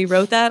room when we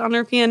wrote that on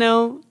our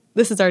piano,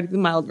 this is already the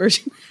mild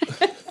version.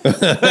 We'll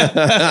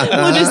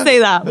just say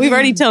that. We've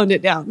already toned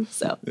it down.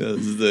 So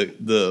this is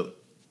the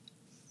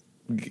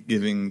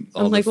giving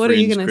all the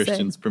fringe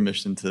Christians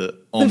permission to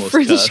almost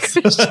cuss.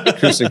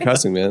 Christian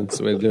cussing, man. That's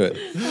the way to do it.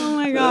 Oh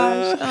my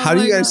gosh. How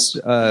do you guys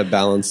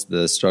balance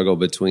the struggle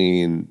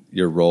between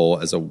your role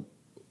as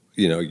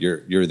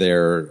you're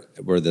there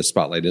where the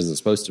spotlight isn't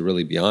supposed to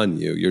really be on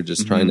you. You're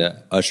just trying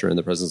to usher in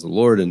the presence of the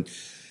Lord and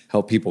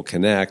help people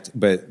connect.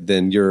 But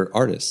then you're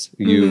artists.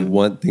 You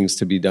want things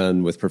to be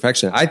done with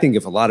perfection. I think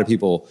if a lot of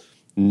people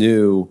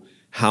knew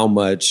how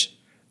much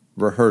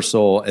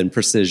rehearsal and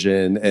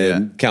precision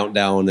and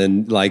countdown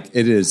and like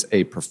it is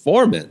a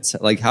performance,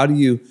 like how do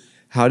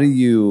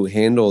you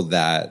handle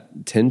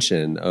that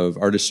tension of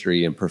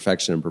artistry and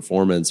perfection and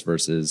performance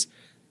versus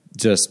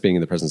just being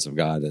in the presence of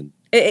God? And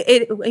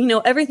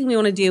everything we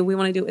want to do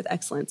it with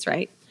excellence,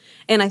 right?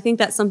 And I think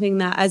that's something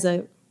that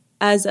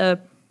as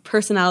a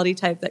personality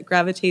type that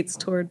gravitates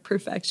toward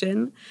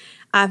perfection,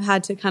 I've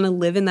had to kind of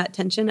live in that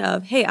tension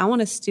of, hey, I want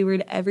to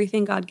steward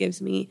everything God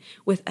gives me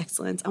with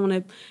excellence. I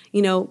want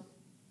to,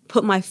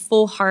 put my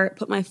full heart,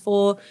 put my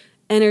full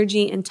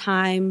energy and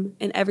time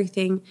and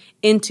everything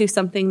into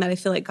something that I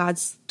feel like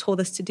God's told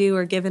us to do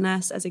or given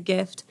us as a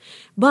gift.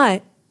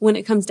 But when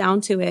it comes down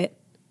to it,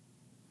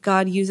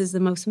 God uses the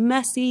most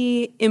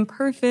messy,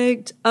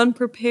 imperfect,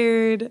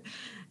 unprepared,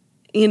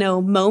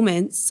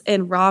 moments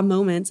and raw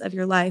moments of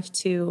your life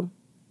to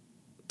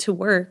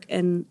work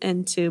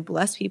and to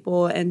bless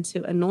people and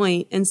to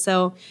anoint. And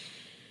so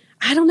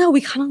I don't know, we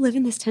kind of live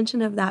in this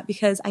tension of that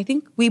because I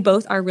think we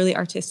both are really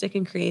artistic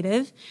and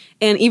creative.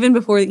 And even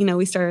before,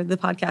 we started the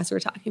podcast, we were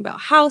talking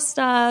about house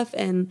stuff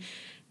and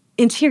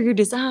interior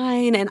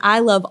design. And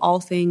I love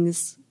all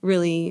things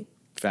really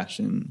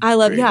fashion. I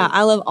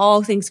love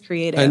all things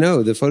creative. I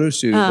know the photo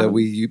shoot that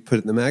you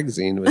put in the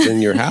magazine was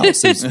in your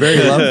house. It's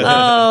very lovely.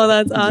 Oh,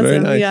 that's awesome. Very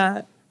nice.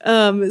 Yeah.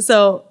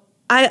 So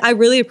I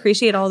really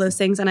appreciate all those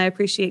things and I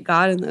appreciate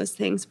God in those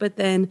things. But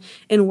then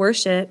in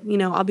worship,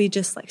 I'll be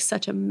just like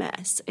such a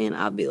mess and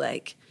I'll be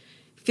like,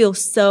 feel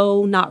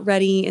so not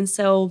ready and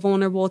so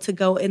vulnerable to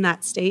go in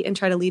that state and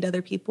try to lead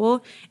other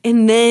people.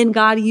 And then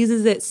God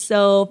uses it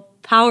so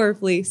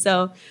powerfully.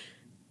 So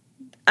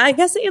I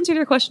guess the answer to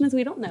your question is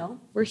we don't know.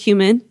 We're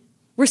human.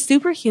 We're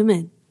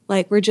superhuman.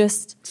 Like we're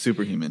just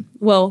superhuman.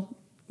 Well,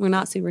 we're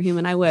not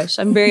superhuman. I wish.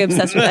 I'm very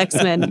obsessed with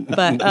X-Men,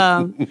 but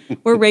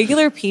we're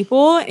regular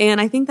people.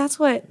 And I think that's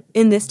what,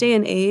 in this day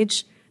and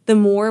age, the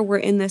more we're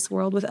in this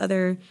world with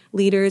other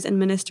leaders and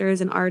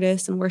ministers and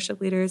artists and worship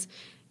leaders,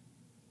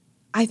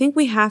 I think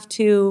we have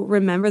to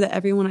remember that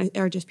everyone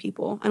are just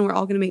people, and we're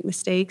all going to make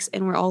mistakes,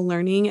 and we're all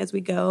learning as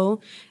we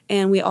go,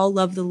 and we all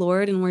love the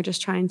Lord, and we're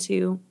just trying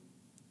to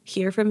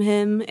hear from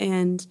him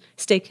and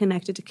stay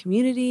connected to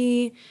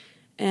community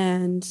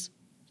and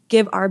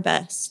give our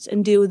best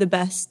and do the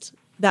best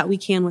that we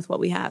can with what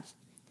we have.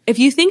 If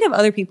you think of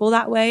other people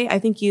that way, I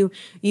think you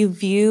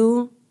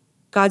view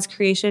God's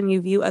creation, you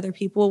view other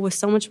people with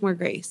so much more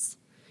grace.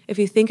 If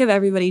you think of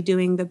everybody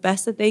doing the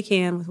best that they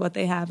can with what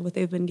they have, what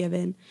they've been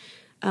given,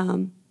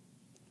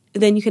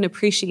 then you can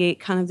appreciate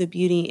kind of the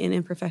beauty in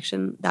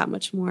imperfection that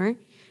much more.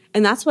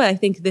 And that's what I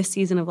think this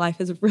season of life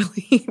has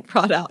really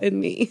brought out in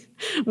me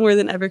more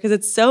than ever, because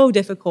it's so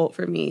difficult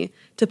for me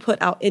to put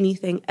out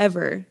anything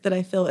ever that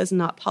I feel is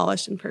not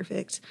polished and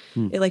perfect.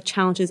 It like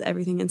challenges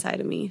everything inside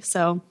of me.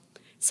 So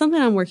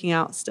something I'm working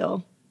out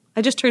still.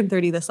 I just turned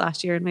 30 this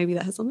last year, and maybe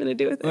that has something to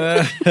do with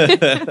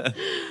it.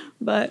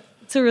 But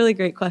it's a really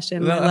great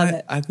question. I love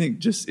it. I think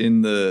just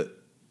in the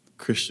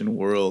Christian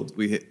world,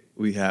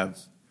 we have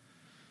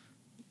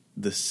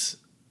this,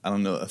 I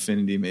don't know,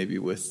 affinity maybe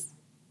with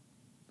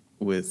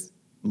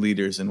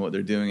leaders and what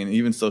they're doing, and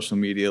even social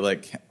media,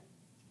 like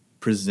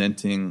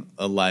presenting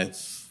a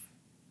life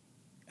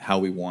how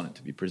we want it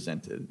to be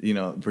presented. You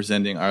know,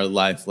 presenting our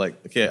life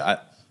like, okay,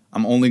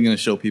 I'm only going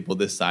to show people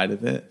this side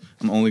of it.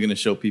 I'm only going to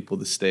show people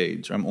the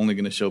stage. Or I'm only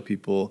going to show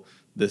people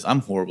this. I'm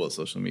horrible at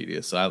social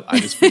media, so I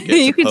just forget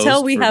you to can post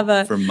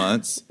tell for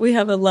months. We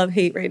have a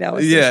love-hate right now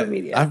with social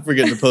media. I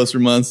forget to post for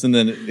months, and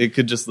then it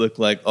could just look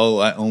like, oh,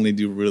 I only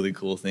do really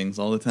cool things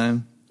all the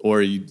time. Or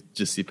you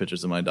just see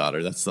pictures of my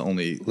daughter. That's the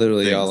only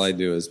literally things. all I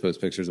do is post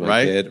pictures of my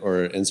Right? kid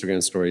or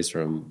Instagram stories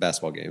from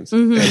basketball games.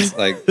 It's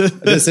like,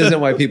 this isn't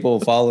why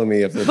people follow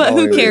me if they're But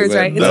following who cares, me,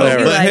 right? It's No, real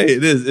but life. hey,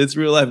 it is. It's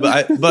real life.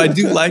 But I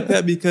do like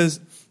that because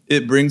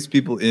it brings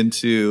people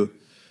into,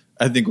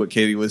 I think what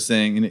Katie was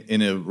saying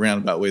in a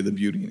roundabout way, the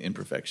beauty and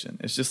imperfection.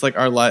 It's just like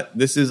our life.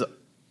 This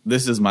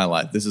is my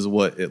life. This is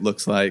what it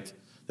looks like.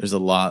 There's a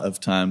lot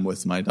of time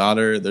with my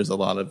daughter. There's a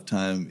lot of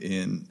time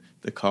in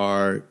the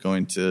car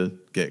going to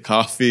get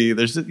coffee.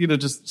 There's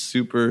just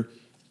super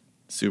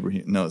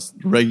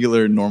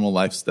regular normal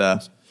life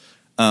stuff.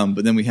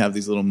 But then we have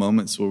these little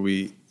moments where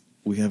we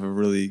have a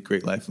really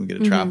great life, and we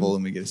get to travel,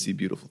 and we get to see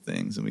beautiful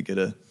things, and we get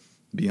to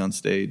be on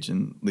stage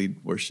and lead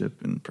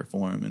worship and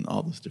perform and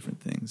all those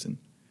different things. And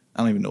I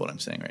don't even know what I'm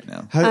saying right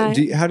now. How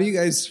do you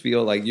guys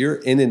feel like you're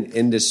in an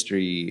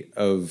industry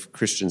of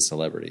Christian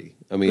celebrity?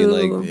 I mean,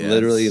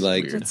 literally,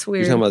 like That's you're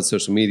weird. talking about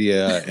social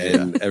media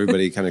and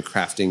everybody kind of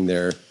crafting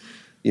their,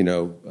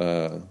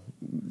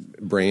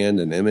 brand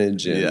and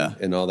image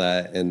and all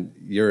that. And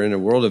you're in a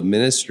world of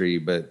ministry,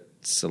 but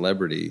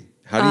celebrity.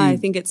 How do you? I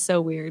think it's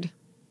so weird.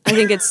 I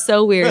think it's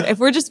so weird. If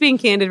we're just being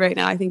candid right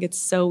now, I think it's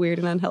so weird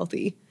and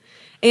unhealthy.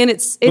 And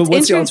it's But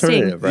what's the interesting.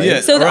 alternative, right?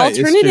 Yeah, So the right, it's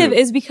alternative true.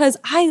 is because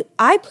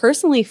I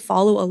personally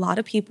follow a lot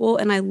of people,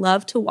 and I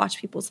love to watch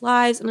people's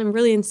lives, and I'm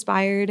really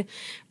inspired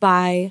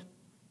by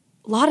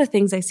a lot of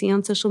things I see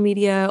on social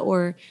media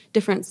or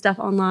different stuff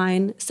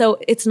online. So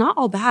it's not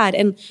all bad.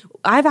 And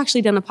I've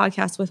actually done a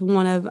podcast with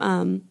one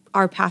of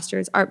our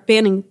pastors, our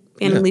Bannon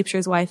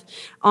Leapshire's wife,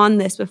 on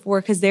this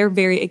before, because they're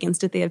very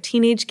against it. They have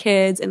teenage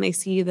kids, and they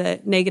see the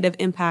negative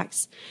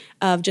impacts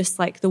of just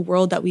like the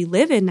world that we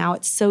live in now.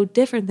 It's so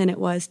different than it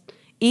was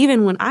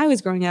even when I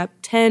was growing up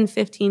 10,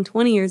 15,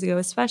 20 years ago,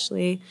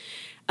 especially.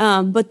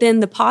 But then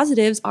the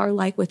positives are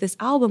like with this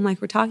album,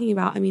 like we're talking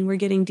about. I mean, we're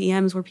getting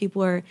DMs where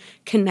people are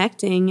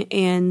connecting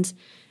and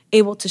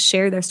able to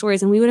share their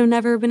stories. And we would have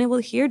never been able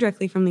to hear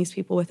directly from these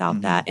people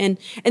without that. And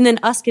then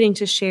us getting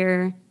to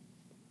share,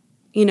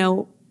 in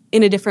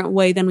a different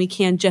way than we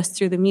can just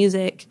through the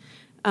music,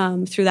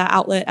 through that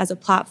outlet as a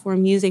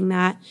platform, using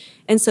that.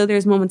 And so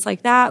there's moments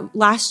like that.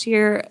 Last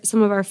year,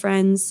 some of our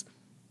friends,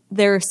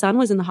 their son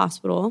was in the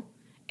hospital.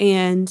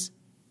 And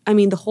I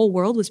mean, the whole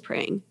world was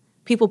praying.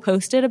 People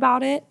posted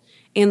about it,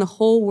 and the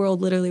whole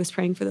world literally was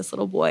praying for this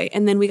little boy.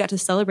 And then we got to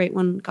celebrate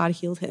when God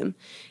healed him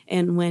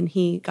and when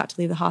he got to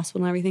leave the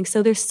hospital and everything.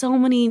 So there's so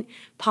many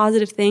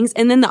positive things.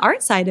 And then the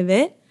art side of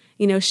it,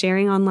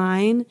 sharing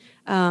online,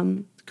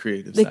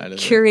 Creative the side of it.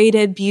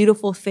 curated,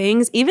 beautiful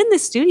things. Even the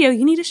studio,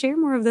 you need to share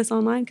more of this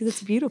online because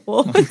it's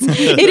beautiful.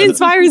 It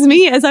inspires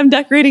me as I'm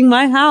decorating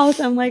my house.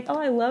 I'm like, oh,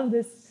 I love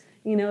this,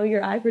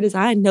 your eye for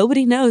design.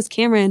 Nobody knows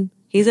Cameron.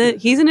 He's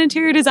an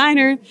interior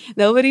designer.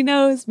 Nobody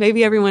knows.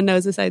 Maybe everyone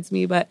knows besides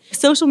me. But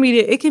social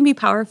media, it can be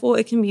powerful.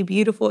 It can be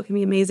beautiful. It can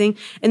be amazing.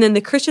 And then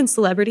the Christian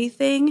celebrity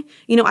thing,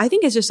 I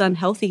think is just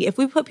unhealthy. If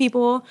we put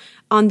people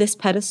on this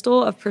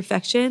pedestal of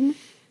perfection,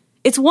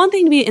 it's one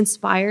thing to be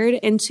inspired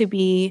and to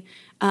be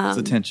It's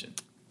attention.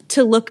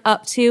 to look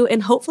up to.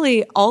 And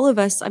hopefully all of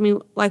us, I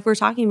mean, like we're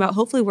talking about,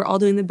 hopefully we're all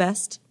doing the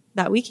best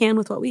that we can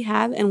with what we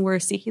have, and we're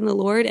seeking the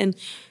Lord. And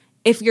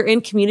if you're in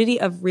community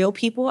of real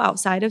people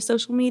outside of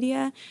social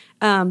media,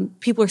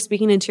 people are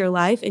speaking into your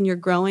life, and you're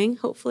growing,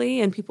 hopefully,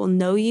 and people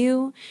know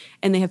you,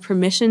 and they have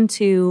permission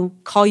to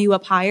call you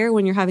up higher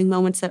when you're having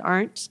moments that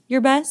aren't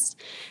your best.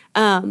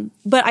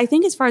 But I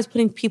think as far as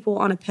putting people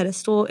on a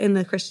pedestal in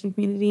the Christian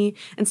community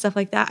and stuff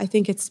like that, I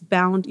think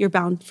you're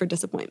bound for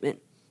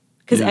disappointment.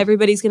 because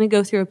everybody's going to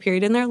go through a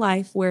period in their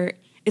life where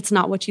it's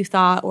not what you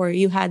thought, or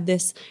you had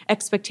this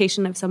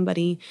expectation of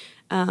somebody,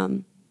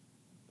 and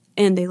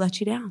they let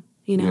you down,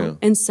 you know? Yeah.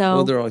 And so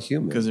well, they're all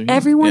human.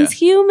 Everyone's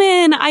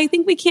human. I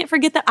think we can't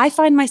forget that. I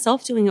find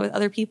myself doing it with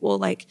other people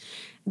like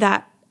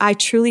that I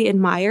truly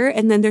admire.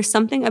 And then there's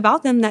something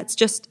about them that's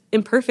just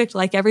imperfect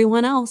like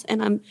everyone else.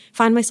 And I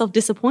find myself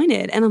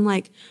disappointed. And I'm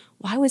like,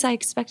 why was I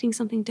expecting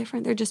something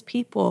different? They're just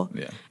people.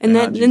 Yeah. And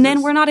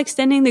then we're not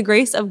extending the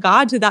grace of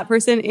God to that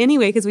person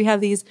anyway, because we have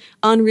these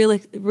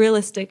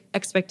unrealistic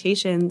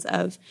expectations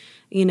of,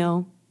 you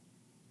know,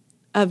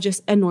 of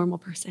just a normal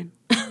person.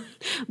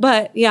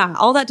 But yeah,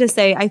 all that to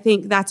say, I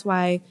think that's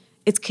why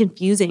it's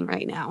confusing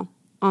right now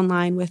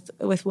online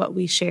with what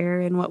we share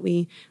and what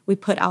we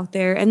put out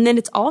there. And then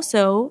it's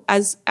also,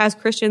 as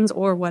Christians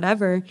or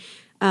whatever,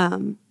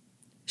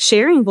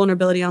 sharing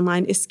vulnerability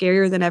online is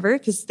scarier than ever,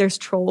 because there's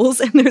trolls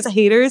and there's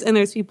haters and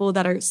there's people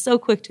that are so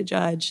quick to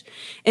judge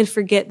and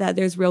forget that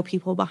there's real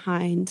people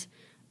behind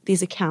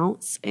these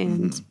accounts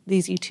and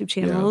these YouTube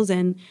channels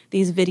and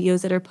these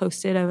videos that are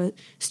posted of a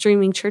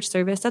streaming church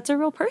service. That's a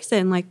real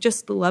person, like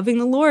just loving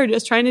the Lord,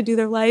 just trying to do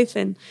their life,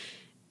 and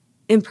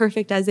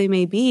imperfect as they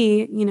may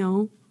be, you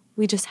know,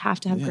 we just have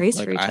to have grace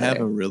for each other. I have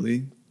a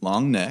really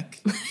long neck.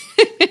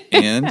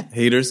 And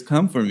haters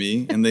come for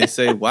me and they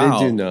say, wow.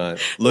 They do not.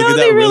 Look at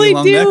that really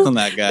long neck on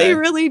that guy. They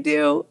really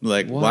do.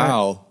 Like, Why?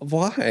 wow.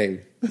 Why?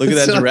 Look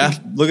at that giraffe.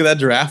 Look at that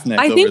giraffe neck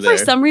over there. I think for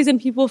some reason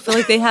people feel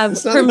like they have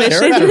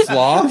permission. Character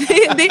flaw.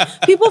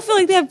 People feel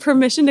like they have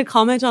permission to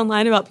comment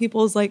online about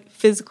people's like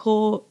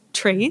physical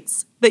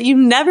traits that you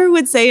never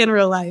would say in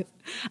real life.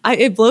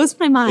 It blows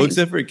my mind. Well,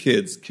 except for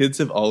kids. Kids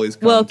have always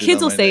commented. Well,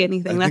 kids will say neck.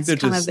 anything. I That's think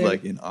they're kind just of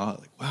like in awe.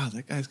 Like, wow,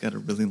 that guy's got a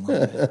really long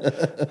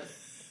neck.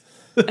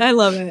 I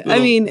love it. I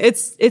mean,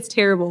 it's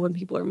terrible when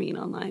people are mean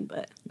online,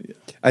 but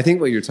I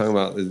think what you're talking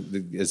about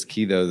is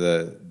key, though,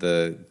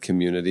 the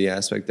community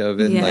aspect of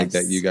it, Yes. like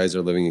that you guys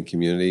are living in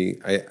community.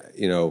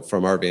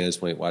 From our vantage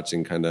point,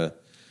 watching kind of,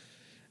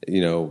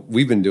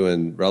 we've been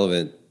doing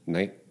Relevant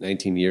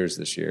 19 years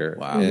this year.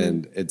 Wow.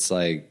 And it's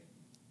like,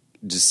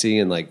 just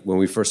seeing like when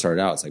we first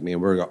started out, it's like, man,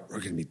 we're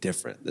going to be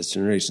different. This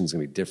generation's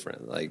going to be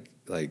different. Like,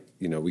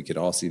 we could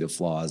all see the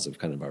flaws of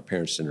kind of our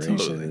parents'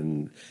 generation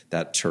and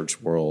that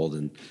church world.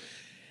 And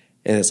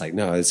it's like,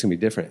 no, it's going to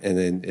be different. And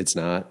then it's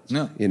not,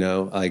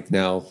 like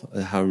now,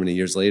 however many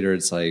years later,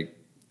 it's like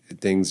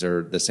things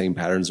are the same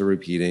patterns are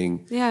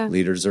repeating. Yeah.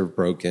 Leaders are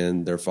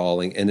broken, they're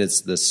falling. And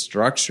it's the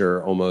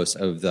structure almost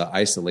of the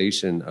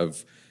isolation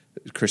of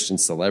Christian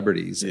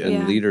celebrities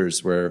and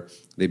leaders where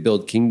they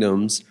build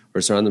kingdoms or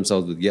surround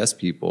themselves with yes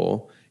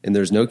people, and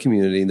there's no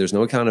community, there's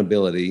no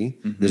accountability,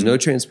 there's no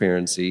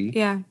transparency.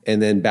 Yeah.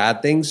 And then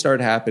bad things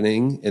start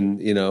happening, and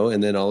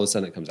and then all of a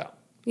sudden it comes out.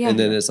 Yeah. And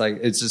then it's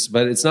like,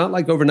 but it's not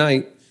like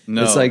overnight.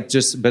 No. It's like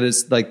but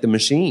it's like the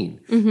machine.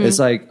 It's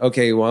like,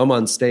 okay, well, I'm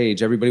on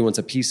stage, everybody wants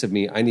a piece of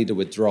me, I need to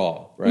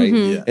withdraw, right?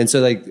 Yeah. And so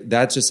like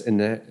that's just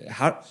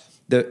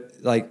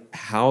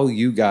how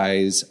you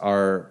guys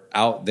are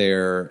out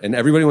there, and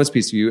everybody wants a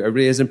piece of you,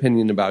 everybody has an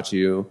opinion about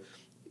you,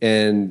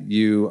 and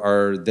you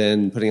are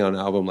then putting on an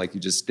album like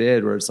you just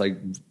did, where it's like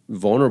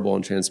vulnerable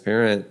and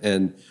transparent,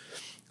 and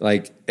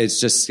like it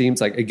just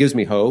seems like it gives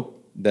me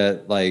hope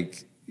that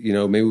like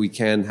maybe we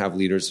can have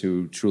leaders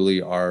who truly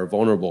are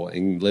vulnerable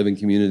and live in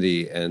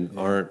community and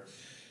aren't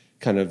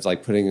kind of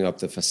like putting up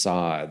the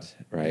facade,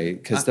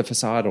 right? Because the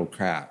facade will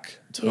crack.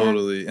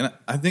 Totally. And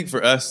I think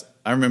for us,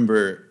 I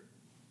remember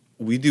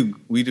we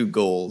do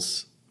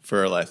goals for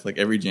our life. Like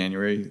every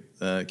January,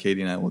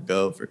 Katie and I will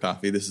go for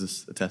coffee. This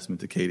is a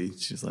testament to Katie.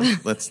 She's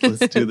like, let's do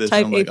this.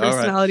 Type I'm A like,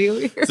 personality all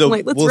right. over here. So I'm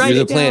like, let's we'll write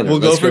do it the plan. down. We'll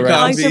go for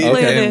Let's coffee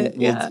plan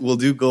and it. we'll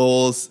do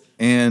goals.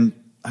 And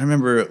I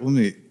remember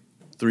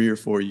 3 or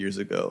 4 years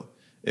ago,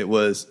 it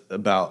was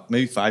about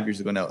maybe 5 years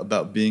ago now,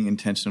 about being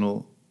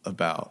intentional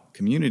about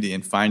community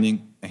and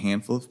finding a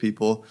handful of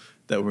people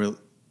that were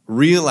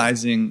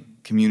realizing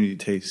community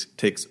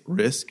takes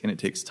risk and it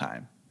takes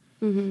time.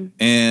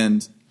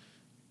 And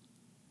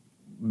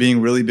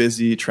being really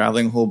busy,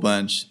 traveling a whole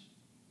bunch,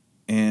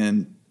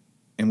 and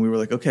we were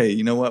like, okay,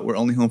 you know what? We're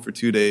only home for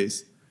 2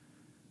 days.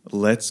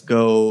 Let's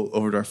go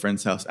over to our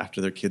friend's house after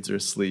their kids are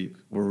asleep.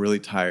 We're really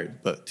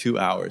tired, but 2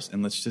 hours,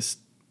 and let's just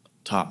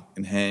talk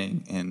and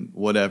hang and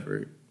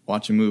whatever,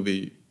 watch a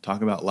movie,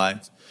 talk about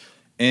life.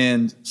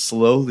 And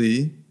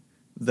slowly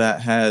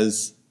that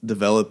has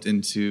developed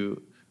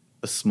into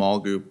a small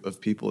group of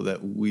people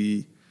that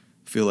we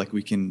feel like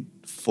we can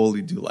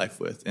fully do life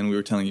with. And we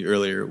were telling you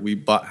earlier, we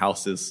bought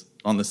houses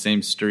on the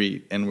same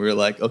street, and we were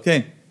like,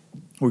 okay,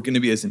 we're going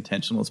to be as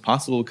intentional as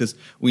possible because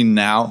we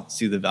now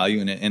see the value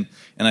in it. And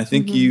I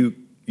think you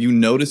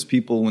notice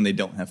people when they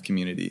don't have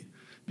community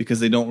because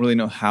they don't really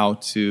know how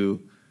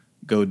to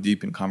go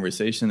deep in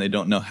conversation. They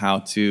don't know how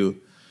to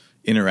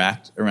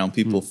interact around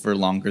people for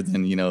longer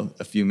than,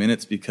 a few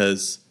minutes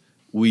because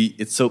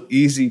it's so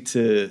easy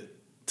to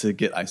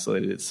get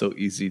isolated. It's so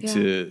easy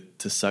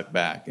to suck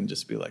back and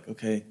just be like,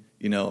 okay,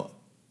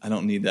 I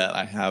don't need that.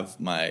 I have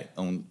my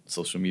own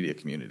social media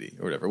community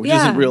or whatever, which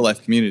isn't real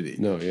life community.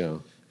 No, yeah.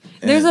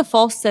 There's a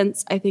false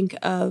sense, I think,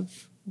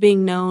 of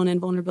being known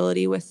and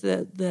vulnerability with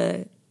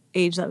the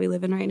age that we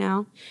live in right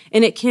now.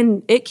 And it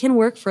can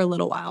work for a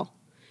little while.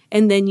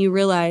 And then you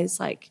realize,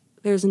 like,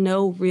 there's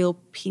no real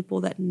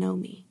people that know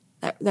me,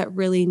 that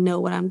really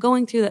know what I'm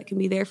going through, that can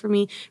be there for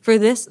me.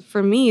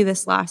 For me,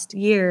 this last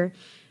year,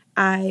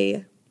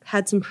 I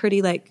had some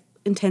pretty, like,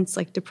 intense,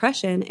 like,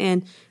 depression.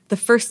 And the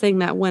first thing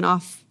that went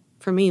off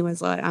for me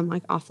was, like, I'm,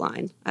 like,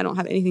 offline. I don't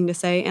have anything to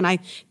say. And I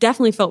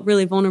definitely felt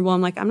really vulnerable.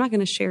 I'm like, I'm not going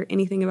to share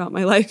anything about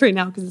my life right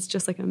now because it's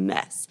just, like, a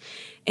mess.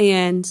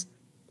 And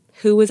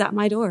who was at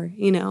my door,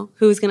 you know?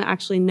 Who was going to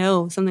actually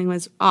know something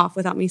was off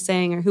without me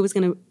saying, or who was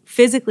going to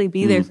physically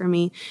be there for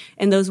me?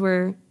 And those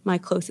were my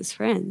closest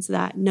friends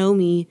that know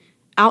me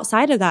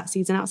outside of that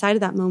season, outside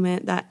of that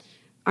moment, that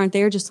aren't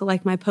there just to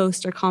like my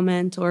post or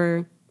comment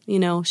or, you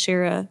know,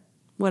 share a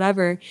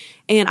whatever.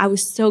 And I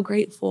was so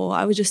grateful.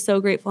 I was just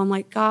so grateful. I'm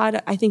like,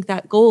 God, I think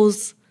that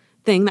goals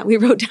thing that we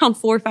wrote down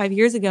 4 or 5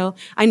 years ago,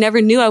 I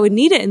never knew I would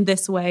need it in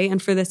this way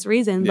and for this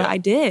reason, but I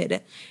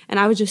did. And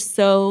I was just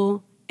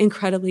so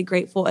incredibly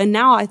grateful. And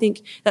now I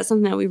think that's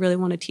something that we really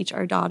want to teach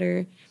our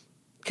daughter,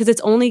 because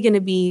it's only going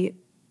to be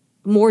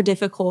more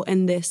difficult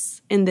in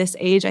this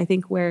age, I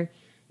think, where,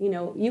 you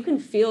know, you can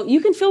feel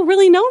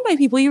really known by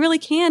people. You really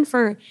can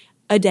for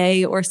a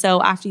day or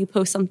so after you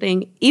post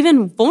something,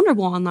 even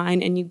vulnerable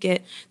online, and you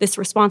get this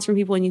response from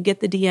people and you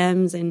get the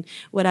DMs and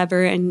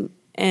whatever, and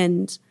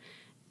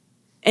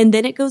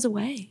then it goes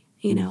away,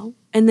 you know,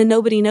 and then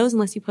nobody knows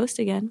unless you post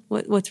again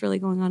what's really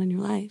going on in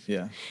your life.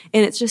 Yeah.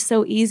 And it's just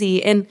so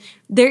easy. And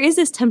there is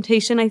this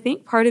temptation. I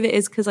think part of it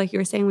is because, like you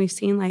were saying, we've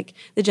seen, like,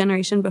 the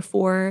generation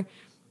before,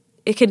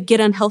 it could get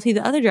unhealthy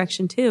the other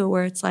direction too,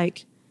 where it's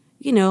like,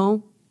 you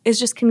know, it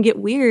just can get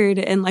weird,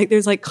 and, like,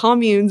 there's, like,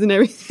 communes and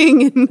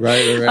everything, and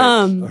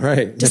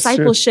right.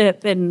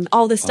 discipleship and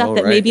all this stuff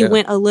that maybe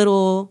went a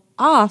little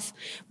off,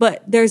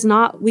 but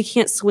we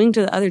can't swing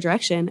to the other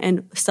direction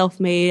and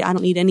self-made. I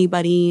don't need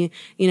anybody,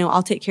 you know,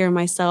 I'll take care of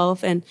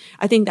myself. And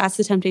I think that's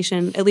the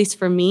temptation, at least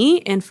for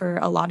me and for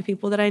a lot of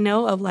people that I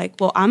know, of like,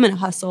 well, I'm going to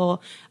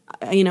hustle,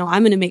 you know,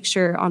 I'm going to make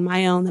sure on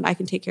my own that I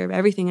can take care of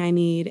everything I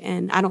need,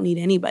 and I don't need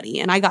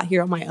anybody, and I got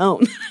here on my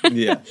own.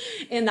 Yeah.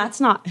 And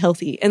that's not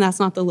healthy, and that's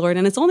not the Lord,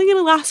 and it's only going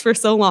to last for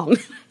so long.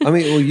 I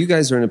mean, well, you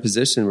guys are in a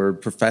position where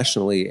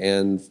professionally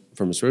and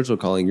from a spiritual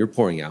calling, you're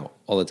pouring out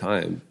all the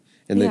time.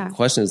 And the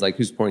question is, like,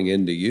 who's pouring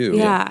into you?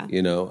 Yeah.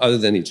 You know, other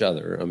than each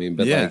other. I mean,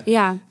 but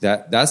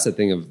that's the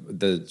thing of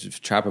the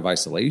trap of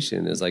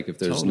isolation is, like, if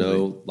there's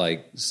no,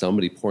 like,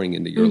 somebody pouring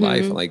into your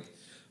life, like,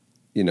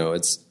 you know,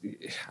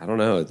 I don't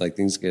know, like,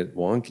 things get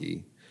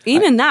wonky.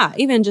 Even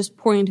just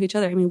pouring into each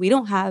other. I mean,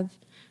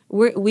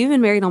 we've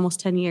been married almost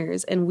 10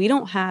 years, and we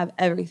don't have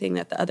everything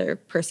that the other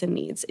person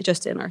needs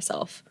just in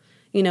ourselves.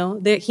 You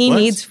know, he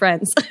needs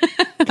friends.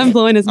 I'm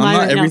blowing his mind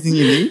right now. Everything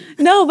you need?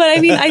 No, but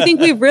I mean, I think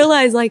we've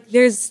realized, like,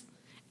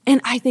 and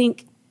I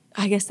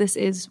guess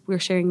we're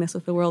sharing this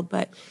with the world,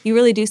 but you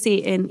really do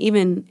see,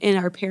 even in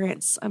our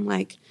parents, I'm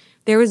like,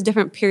 there was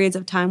different periods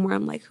of time where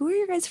I'm like, who are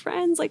your guys'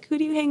 friends? Like, who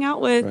do you hang out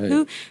with?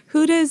 Right.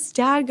 Who does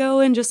dad go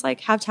and just,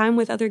 like, have time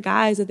with other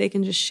guys that they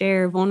can just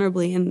share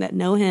vulnerably and that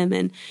know him?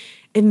 And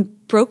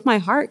it broke my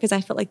heart because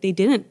I felt like they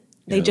didn't.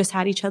 They just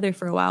had each other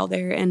for a while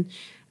there. And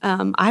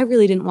I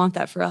really didn't want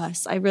that for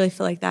us. I really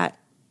feel like that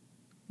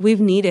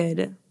we've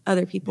needed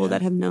other people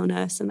that have known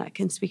us and that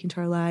can speak into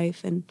our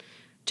life and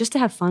just to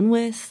have fun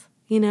with,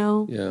 you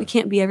know. We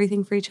can't be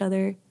everything for each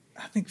other.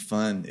 I think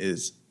fun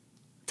is...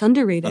 It's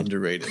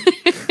underrated.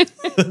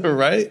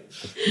 Right?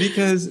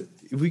 Because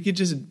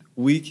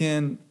we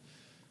can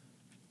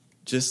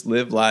just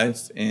live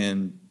life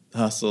and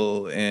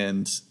hustle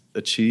and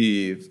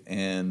achieve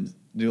and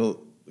do,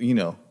 you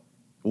know,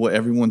 what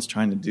everyone's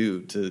trying to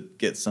do to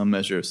get some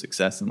measure of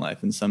success in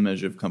life and some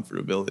measure of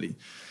comfortability.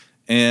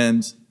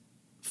 And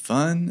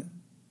fun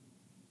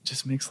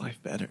just makes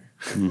life better.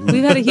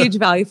 We've had a huge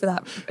value for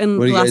that in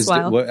the last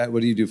while. What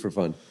do you do for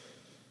fun?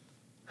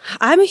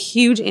 I'm a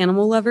huge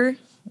animal lover.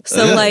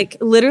 So, like,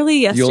 literally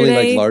yesterday... You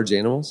only like large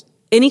animals?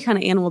 Any kind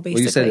of animal,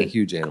 basically. Well, you said a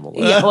huge animal.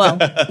 Yeah, well,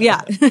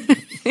 yeah.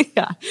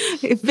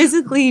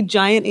 Physically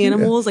giant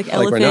animals, like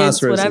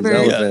elephants, whatever.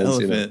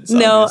 Elephants,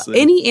 no, obviously.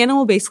 any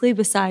animal basically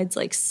besides,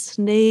 like,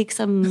 snakes.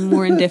 I'm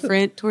more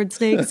indifferent towards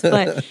snakes.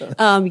 But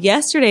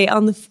yesterday,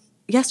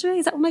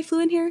 is that when I flew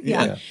in here?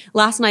 Yeah.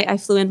 Last night I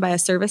flew in by a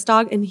service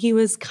dog, and he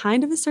was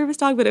kind of a service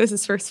dog, but it was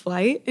his first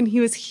flight, and he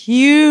was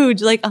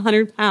huge, like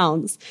 100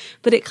 pounds.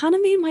 But it kind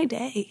of made my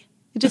day.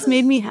 It just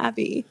made me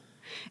happy.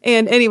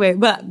 And anyway,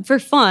 but for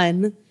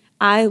fun,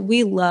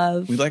 we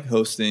like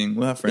hosting.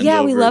 We'll have friends over.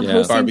 Yeah, we love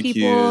hosting barbecues.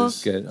 people.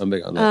 Good. I'm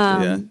big on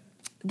that.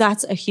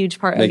 That's a huge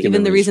part of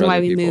even the reason why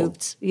we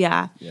moved.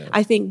 Yeah.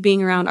 I think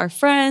being around our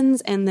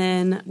friends, and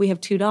then we have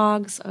 2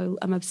 dogs.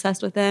 I'm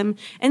obsessed with them.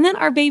 And then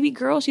our baby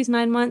girl, she's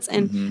 9 months,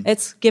 and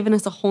it's given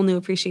us a whole new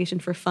appreciation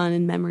for fun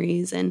and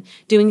memories and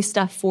doing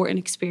stuff for an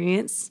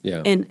experience.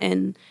 Yeah.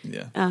 And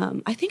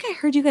I think I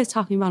heard you guys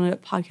talking about it at a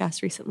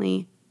podcast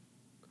recently.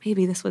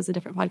 maybe this was a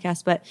different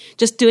podcast, but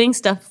just doing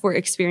stuff for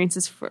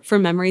experiences, for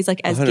memories,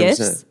 like as 100%.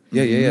 gifts.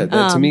 Yeah.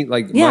 That, to me,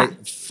 like yeah.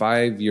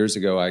 5 years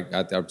ago, I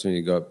got the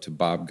opportunity to go up to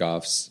Bob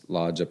Goff's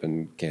lodge up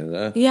in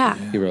Canada. Yeah.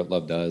 He wrote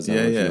Love Does. I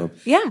don't know if you know.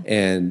 Yeah.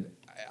 And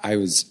I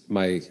was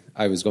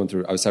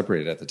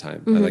separated at the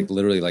time. I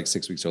literally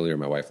 6 weeks earlier,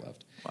 my wife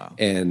left. Wow.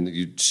 And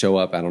you show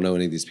up, I don't know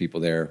any of these people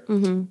there.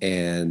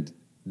 And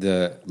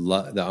the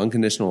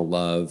unconditional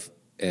love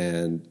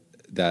and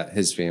that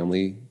his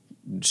family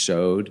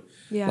showed,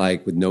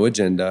 with no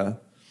agenda.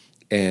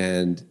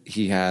 And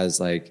he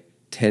has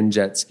 10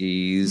 jet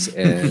skis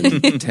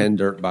and 10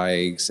 dirt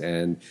bikes,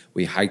 and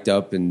we hiked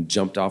up and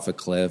jumped off of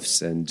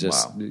cliffs and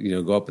just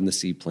go up in the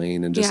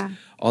seaplane, and just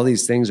all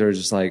these things are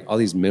just all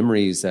these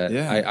memories that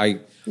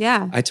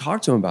I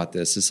talked to him about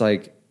this. It's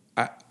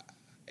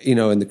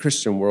in the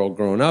Christian world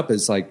growing up,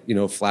 it's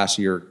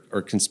flashy or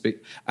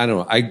I don't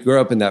know. I grew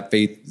up in that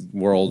faith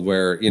world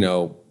where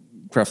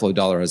Creflo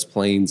Dollar has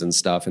planes and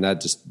stuff, and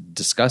that just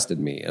disgusted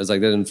me. I was that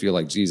didn't feel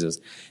like Jesus,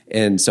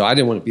 and so I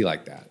didn't want to be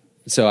like that.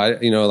 So I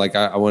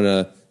want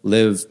to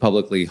live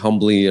publicly,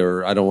 humbly,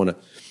 or I don't want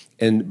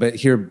to. But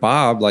here,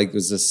 Bob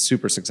was a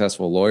super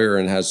successful lawyer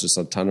and has just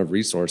a ton of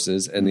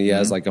resources, and he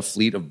has a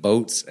fleet of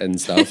boats and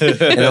stuff.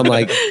 And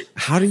I'm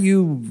how do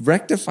you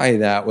rectify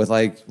that with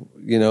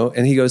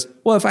And he goes,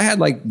 well, if I had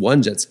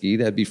one jet ski,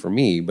 that'd be for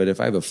me. But if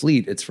I have a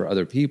fleet, it's for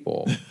other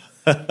people.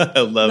 I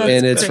love it.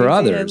 And it's for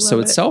others. So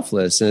it's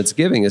selfless and it's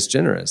giving, it's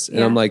generous. And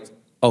I'm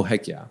oh,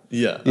 heck yeah.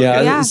 Yeah.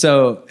 Yeah.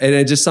 So, and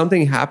it just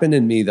something happened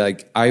in me.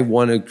 I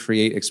want to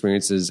create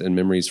experiences and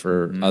memories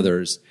for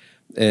others.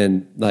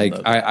 And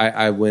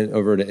I went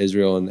over to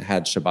Israel and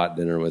had Shabbat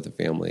dinner with a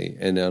family.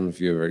 And I don't know if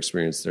you ever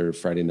experienced their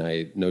Friday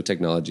night, no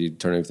technology,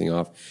 turn everything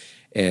off.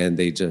 And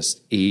they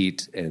just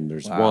eat, and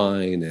there's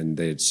wine, and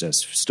it's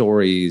just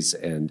stories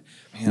and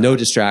no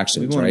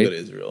distractions. We want right? to go to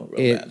Israel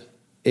real bad.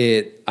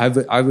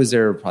 I was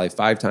there probably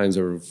 5 times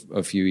over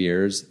a few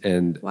years,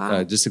 and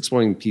just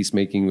exploring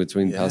peacemaking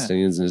between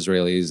Palestinians and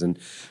Israelis,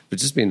 but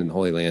just being in the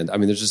Holy Land. I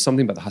mean, there's just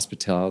something about the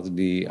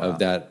hospitality of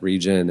that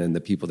region and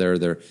the people there.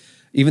 They're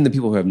even the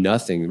people who have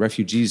nothing, the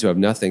refugees who have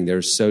nothing.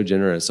 They're so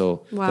generous.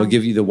 So they'll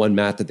give you the one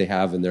mat that they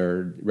have in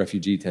their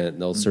refugee tent,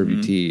 and they'll serve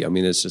you tea. I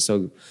mean, it's just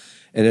so,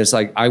 and it's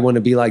I want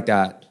to be like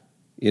that,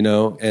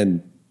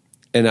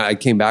 And I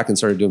came back and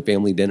started doing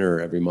family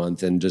dinner every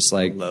month, and just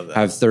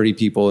have 30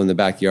 people in the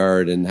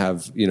backyard and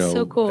have,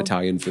 so cool.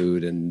 Italian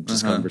food and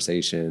just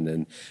conversation,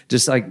 and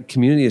just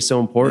community is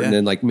so important,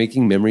 and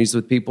making memories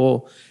with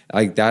people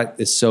that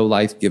is so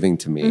life-giving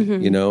to me,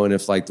 and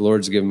if the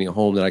Lord's given me a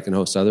home that I can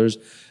host others,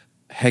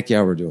 heck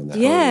yeah, we're doing that.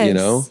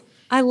 Yes.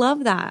 I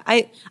love that.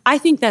 I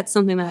think that's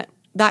something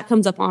that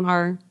comes up on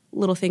our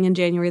little thing in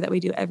January that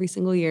we do every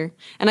single year.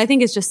 And I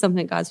think it's just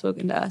something God's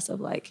spoken to us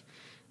of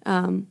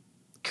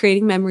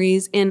creating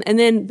memories and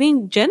then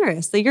being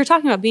generous. You're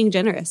talking about being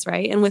generous,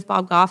 right? And with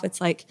Bob Goff, it's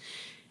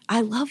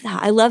I love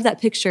that. I love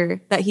that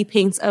picture that he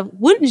paints of,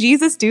 wouldn't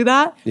Jesus do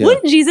that? Yeah.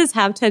 Wouldn't Jesus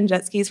have 10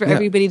 jet skis for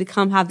everybody to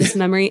come have this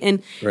memory?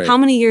 And how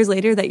many years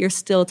later that you're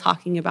still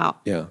talking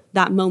about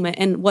that moment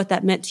and what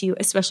that meant to you,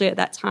 especially at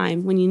that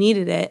time when you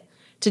needed it,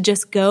 to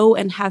just go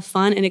and have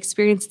fun and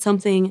experience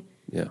something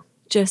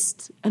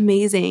just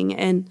amazing.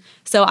 And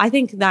so I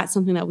think that's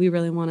something that we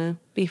really want to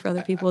be for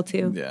other people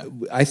too. Yeah.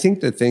 I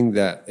think the thing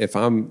that if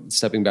I'm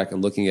stepping back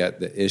and looking at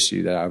the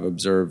issue that I've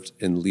observed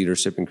in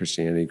leadership in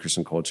Christianity,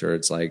 Christian culture,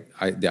 it's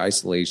the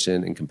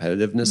isolation and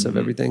competitiveness of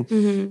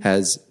everything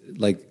has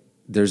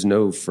there's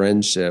no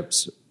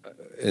friendships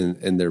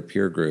in their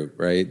peer group,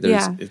 right?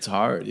 It's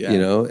hard.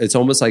 Yeah. It's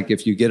almost like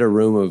if you get a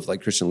room of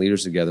Christian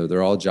leaders together,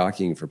 they're all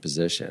jockeying for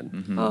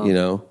position,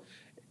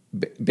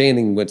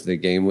 Banning went to the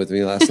game with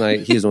me last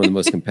night. He's one of the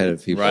most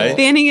competitive people. Right?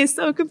 Banning is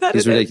so competitive.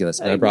 He's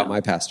ridiculous. And I brought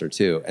my pastor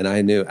too. And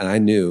I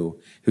knew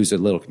who's a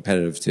little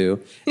competitive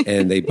too.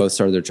 And they both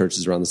started their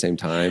churches around the same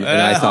time.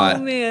 And I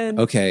thought,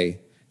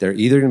 okay, they're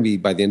either going to be,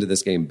 by the end of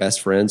this game,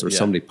 best friends or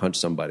somebody punched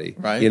somebody.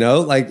 Right.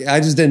 I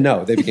just didn't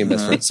know. They became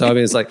best friends. So I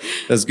mean, it's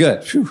that's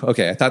good. Whew,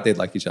 okay, I thought they'd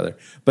like each other.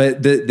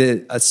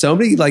 But so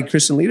many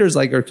Christian leaders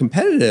are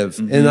competitive.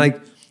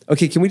 And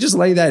okay, can we just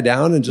lay that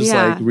down and just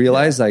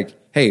realize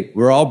hey,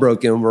 we're all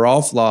broken. We're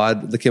all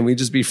flawed. Can we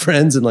just be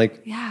friends? And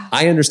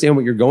I understand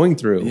what you're going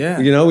through. Yeah.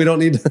 We don't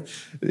need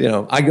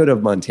to, I go to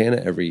Montana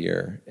every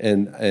year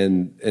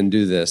and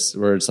do this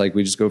where it's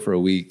we just go for a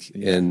week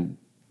and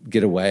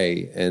get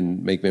away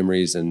and make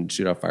memories and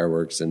shoot off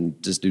fireworks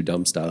and just do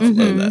dumb stuff.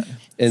 Love that.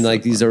 And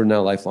these are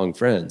now lifelong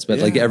friends. But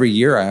every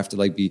year I have to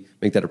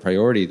make that a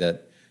priority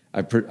that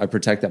I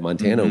protect that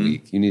Montana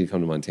week. You need to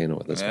come to Montana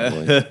with us.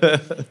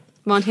 Probably.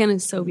 Montana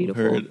is so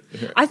beautiful. Heard.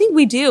 I think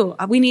we do.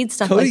 We need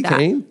stuff Cody like that.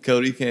 Came.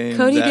 Cody came.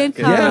 Cody did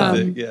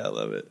come. Yeah, I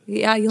love it.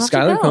 Yeah, you'll have to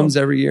Skylar go. comes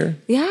every year.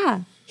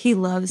 Yeah, he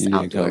loves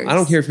outdoors. I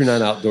don't care if you're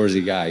not an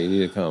outdoorsy guy. You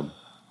need to come.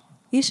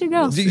 You should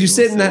go. You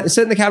sit in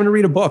the cabin and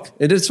read a book.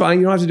 It is fine.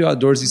 You don't have to do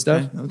outdoorsy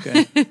stuff.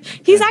 Okay.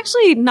 He's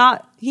actually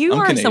not. You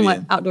are Canadian.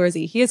 somewhat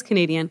outdoorsy. He is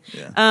Canadian.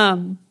 Yeah.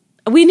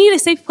 We need a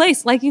safe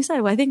place. Like you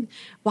said, I think,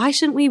 why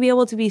shouldn't we be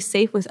able to be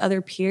safe with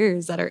other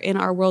peers that are in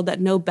our world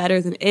that know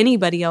better than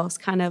anybody else,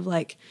 kind of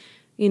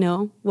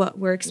what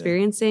we're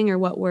experiencing or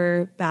what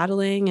we're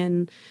battling.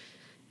 And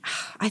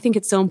I think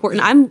it's so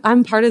important.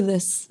 I'm part of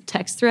this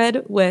text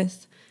thread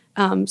with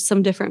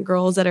some different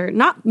girls that are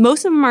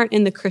most of them aren't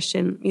in the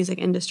Christian music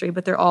industry,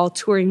 but they're all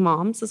touring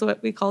moms is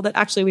what we called it.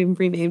 Actually, we've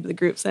renamed the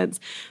group since,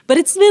 but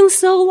it's been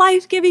so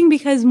life-giving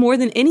because more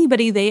than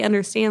anybody, they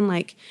understand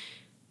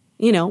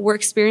we're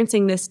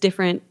experiencing this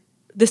different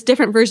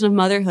version of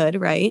motherhood,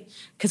 right?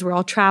 Because we're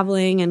all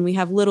traveling and we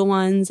have little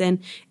ones, and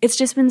it's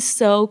just been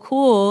so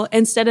cool.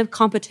 Instead of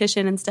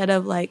competition, instead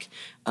of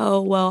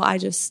I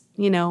just,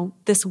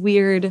 this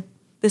weird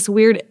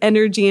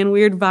energy and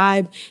weird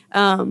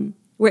vibe,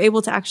 we're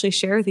able to actually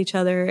share with each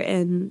other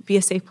and be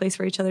a safe place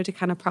for each other to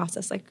kind of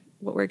process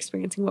what we're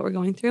experiencing, what we're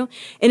going through.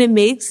 And it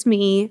makes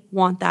me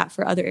want that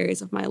for other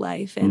areas of my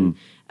life. And,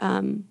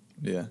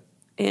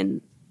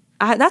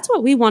 that's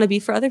what we want to be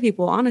for other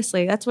people.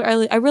 Honestly, that's what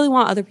I really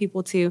want other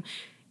people to,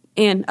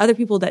 and other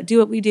people that do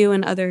what we do,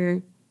 and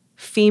other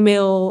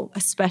female,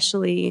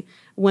 especially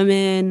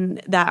women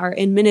that are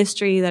in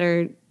ministry, that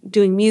are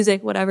doing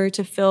music, whatever,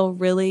 to feel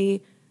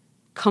really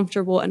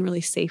comfortable and really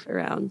safe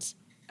around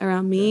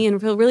me,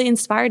 and feel really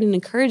inspired and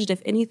encouraged,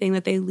 if anything,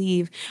 that they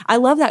leave. I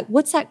love that.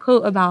 What's that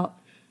quote about,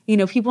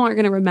 people aren't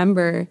going to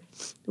remember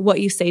what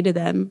you say to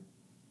them,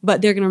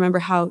 but they're going to remember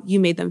how you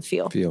made them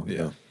feel.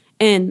 Yeah.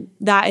 And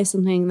that is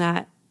something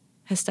that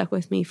has stuck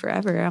with me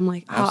forever. I'm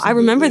like, oh, I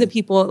remember the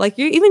people,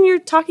 you're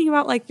talking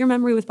about your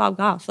memory with Bob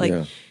Goff.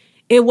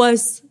 It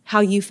was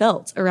how you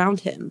felt around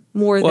him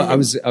more than. I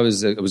was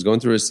going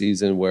through a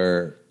season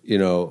where,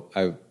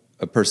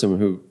 a person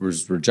who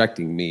was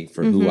rejecting me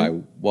for who I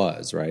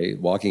was, right?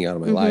 Walking out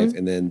of my life.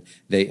 And then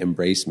they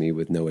embraced me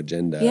with no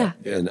agenda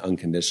and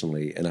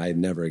unconditionally. And I had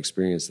never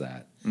experienced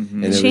that.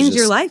 And it changed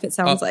your life, it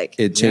sounds like.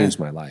 It changed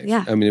my life.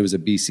 Yeah. I mean, it was a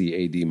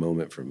BC AD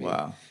moment for me.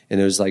 Wow. And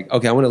it was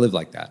okay, I want to live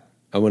like that.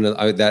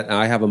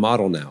 I have a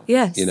model now.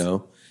 Yes.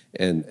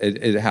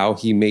 And how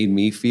he made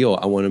me feel.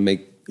 I want to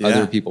make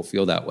other people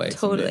feel that way.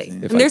 Totally.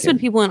 And there's been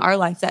people in our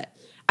life that,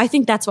 I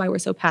think that's why we're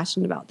so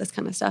passionate about this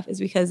kind of stuff, is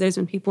because there's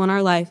been people in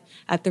our life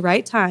at the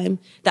right time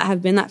that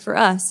have been that for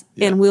us,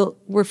 and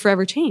we're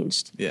forever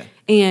changed. Yeah.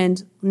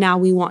 And now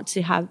we want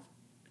to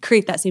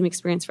create that same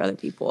experience for other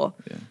people.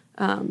 Yeah.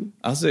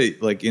 I'll say,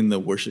 in the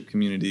worship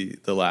community,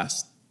 the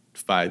last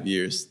 5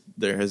 years,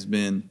 there has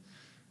been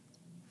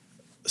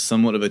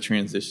somewhat of a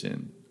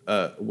transition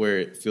where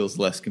it feels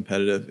less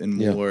competitive and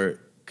more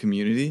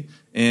community.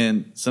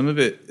 And some of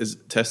it is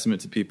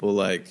testament to people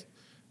like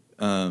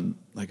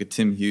a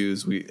Tim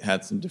Hughes. We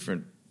had some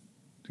different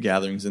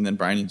gatherings, and then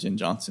Brian and Jen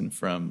Johnson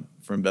from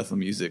Bethel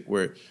Music,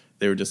 where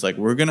they were just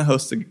we're going to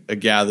host a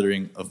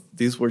gathering of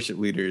these worship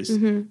leaders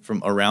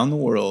from around the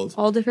world,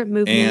 all different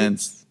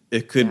movements,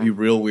 and it could be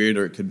real weird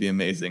or it could be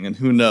amazing, and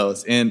who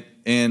knows. And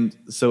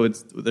so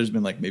there's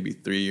been maybe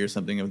 3 years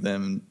something of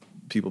them, and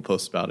people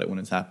post about it when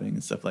it's happening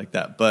and stuff like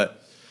that.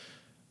 But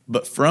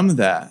from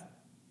that,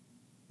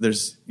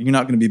 you're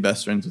not going to be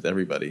best friends with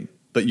everybody.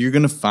 But you're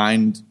going to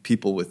find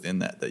people within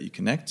that you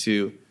connect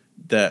to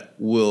that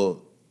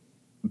will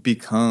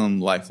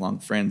become lifelong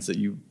friends that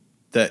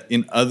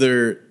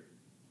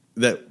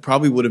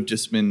probably would have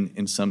just been,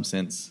 in some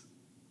sense,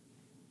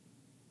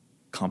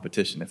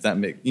 competition. If that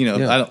makes I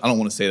don't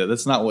want to say that.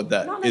 That's not what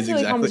that not is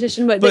exactly.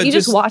 Competition, but you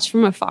just watch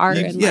from afar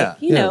it's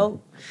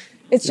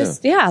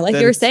just like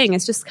you were saying.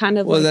 It's just kind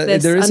of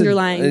this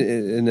underlying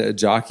in a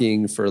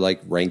jockeying for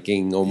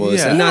ranking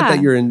almost, and not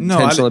that you're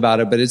intentional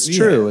about it, but it's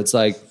true. It's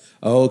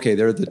okay,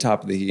 they're at the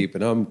top of the heap,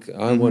 and I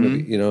want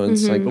to be,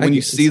 it's when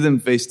you see them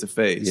face to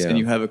face and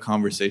you have a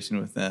conversation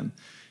with them,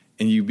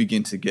 and you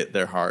begin to get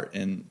their heart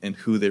and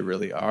who they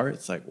really are,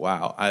 it's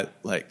wow,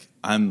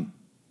 I'm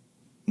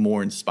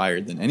more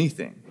inspired than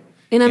anything,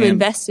 and I'm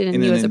invested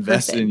in you as a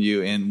person. In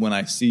you, and when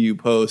I see you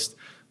post,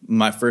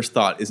 my first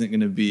thought isn't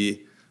going to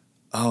be,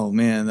 oh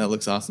man, that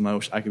looks awesome, I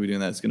wish I could be doing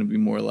that. It's going to be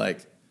more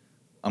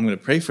I'm going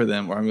to pray for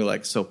them, or I'm going to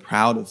be so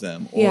proud of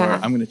them, or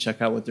I'm going to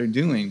check out what they're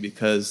doing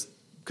because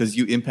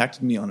you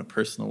impacted me on a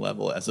personal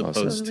level, as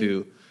opposed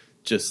to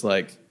just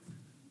I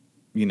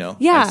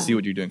see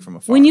what you're doing from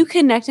afar. When you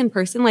connect in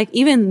person,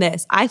 even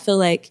this, I feel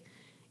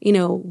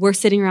we're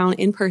sitting around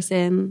in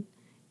person,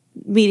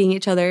 meeting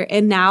each other.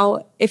 And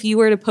now if you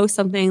were to post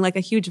something like a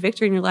huge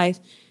victory in your life,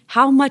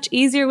 how much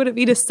easier would it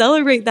be to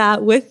celebrate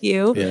that with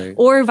you? Yeah.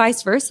 Or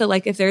vice versa.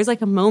 If there's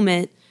a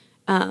moment,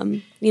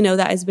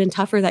 that has been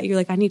tougher, that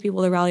you're I need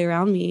people to rally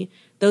around me.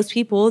 Those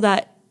people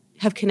that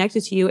have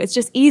connected to you, it's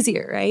just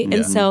easier, right? Yeah.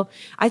 And so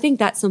I think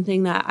that's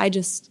something that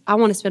I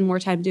want to spend more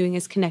time doing,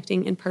 is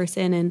connecting in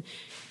person and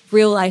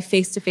real life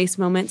face-to-face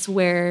moments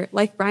where,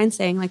 like Brian's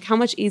saying, how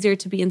much easier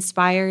to be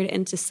inspired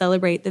and to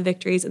celebrate the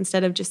victories,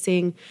 instead of just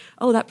seeing,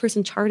 oh, that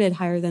person charted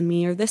higher than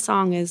me, or this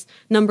song is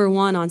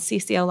 #1 on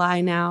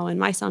CCLI now and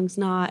my song's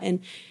not. And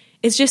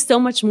it's just so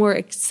much more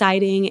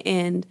exciting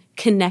and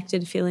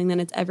connected feeling than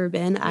it's ever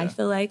been. I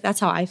feel that's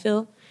how I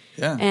feel.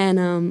 Yeah.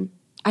 And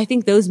I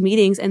think those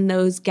meetings and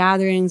those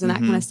gatherings and that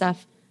kind of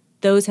stuff,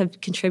 those have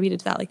contributed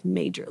to that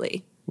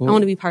majorly. Well, I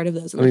want to be part of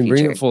those in the future.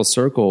 Bring it full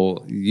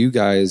circle. You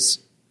guys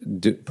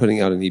putting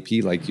out an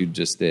EP like you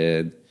just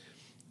did,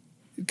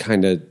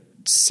 kind of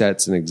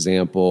sets an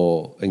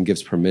example and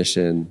gives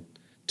permission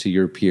to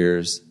your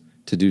peers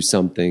to do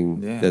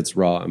something that's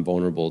raw and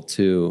vulnerable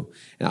too.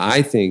 And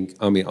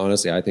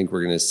honestly, I think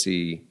we're going to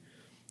see,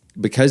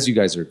 because you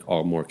guys are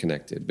all more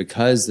connected,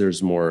 because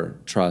there's more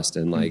trust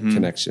and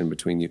connection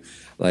between you,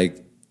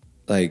 like,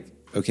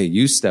 okay,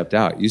 you stepped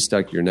out, you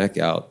stuck your neck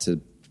out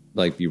to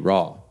be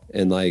raw.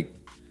 And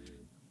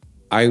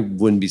I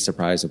wouldn't be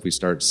surprised if we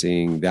start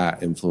seeing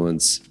that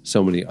influence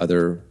so many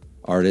other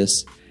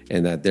artists,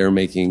 and that they're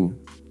making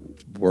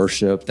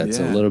worship that's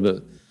a little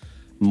bit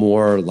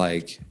more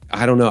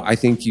I don't know. I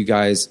think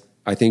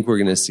we're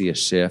going to see a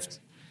shift,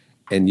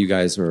 and you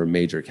guys are a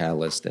major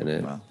catalyst in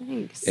it. Wow.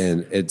 Thanks.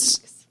 And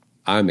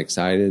I'm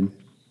excited,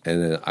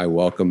 and I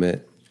welcome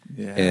it.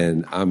 Yeah.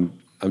 And I'm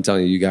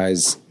telling you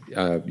guys,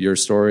 your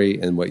story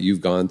and what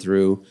you've gone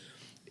through,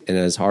 and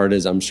as hard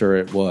as I'm sure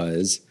it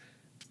was,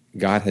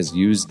 God has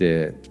used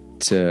it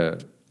to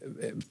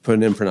put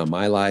an imprint on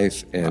my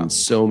life and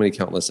so many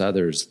countless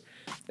others.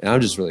 And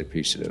I'm just really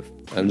appreciative.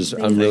 I'm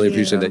really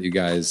appreciative that you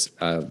guys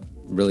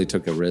really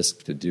took a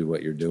risk to do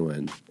what you're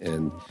doing,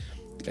 and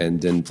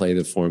didn't play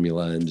the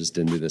formula and just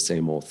didn't do the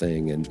same old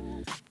thing.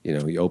 And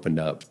you opened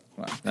up.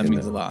 Wow, that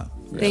means a lot.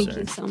 Thank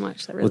you so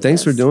much. That really Well,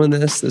 thanks does. for doing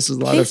this. This is a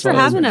lot Thanks of fun.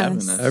 for having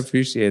us. I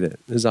appreciate it.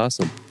 It was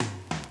awesome.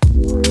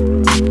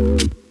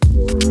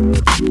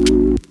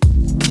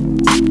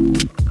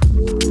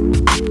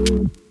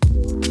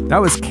 That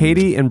was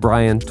Katie and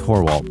Brian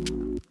Torwalt.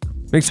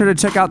 Make sure to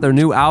check out their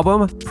new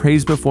album,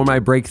 Praise Before My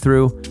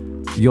Breakthrough.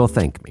 You'll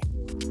thank me.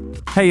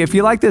 Hey, if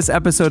you like this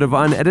episode of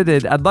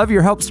Unedited, I'd love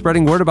your help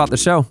spreading word about the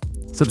show.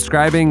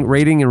 Subscribing,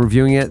 rating, and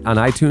reviewing it on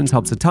iTunes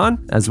helps a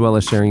ton, as well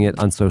as sharing it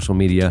on social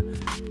media.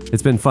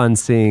 It's been fun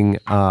seeing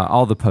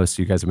all the posts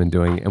you guys have been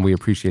doing, and we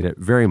appreciate it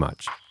very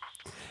much.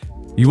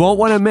 You won't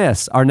want to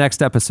miss our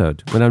next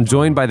episode, when I'm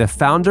joined by the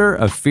founder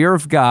of Fear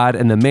of God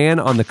and the man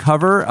on the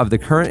cover of the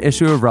current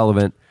issue of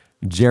Relevant,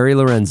 Jerry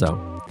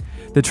Lorenzo.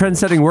 The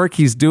trend-setting work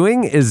he's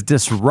doing is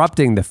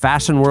disrupting the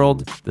fashion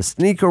world, the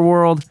sneaker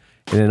world,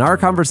 and in our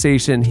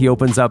conversation, he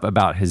opens up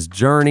about his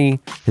journey,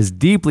 his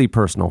deeply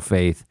personal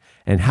faith,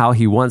 and how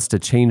he wants to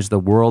change the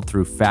world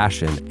through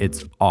fashion.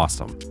 It's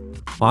awesome.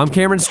 Well, I'm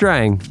Cameron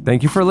Strang.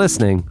 Thank you for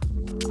listening.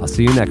 I'll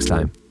see you next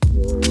time.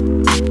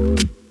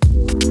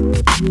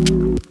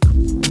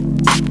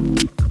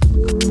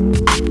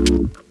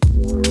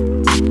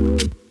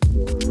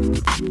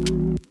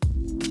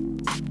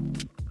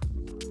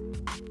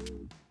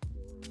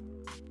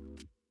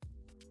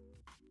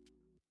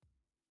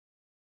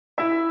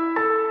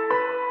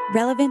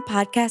 Relevant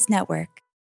Podcast Network.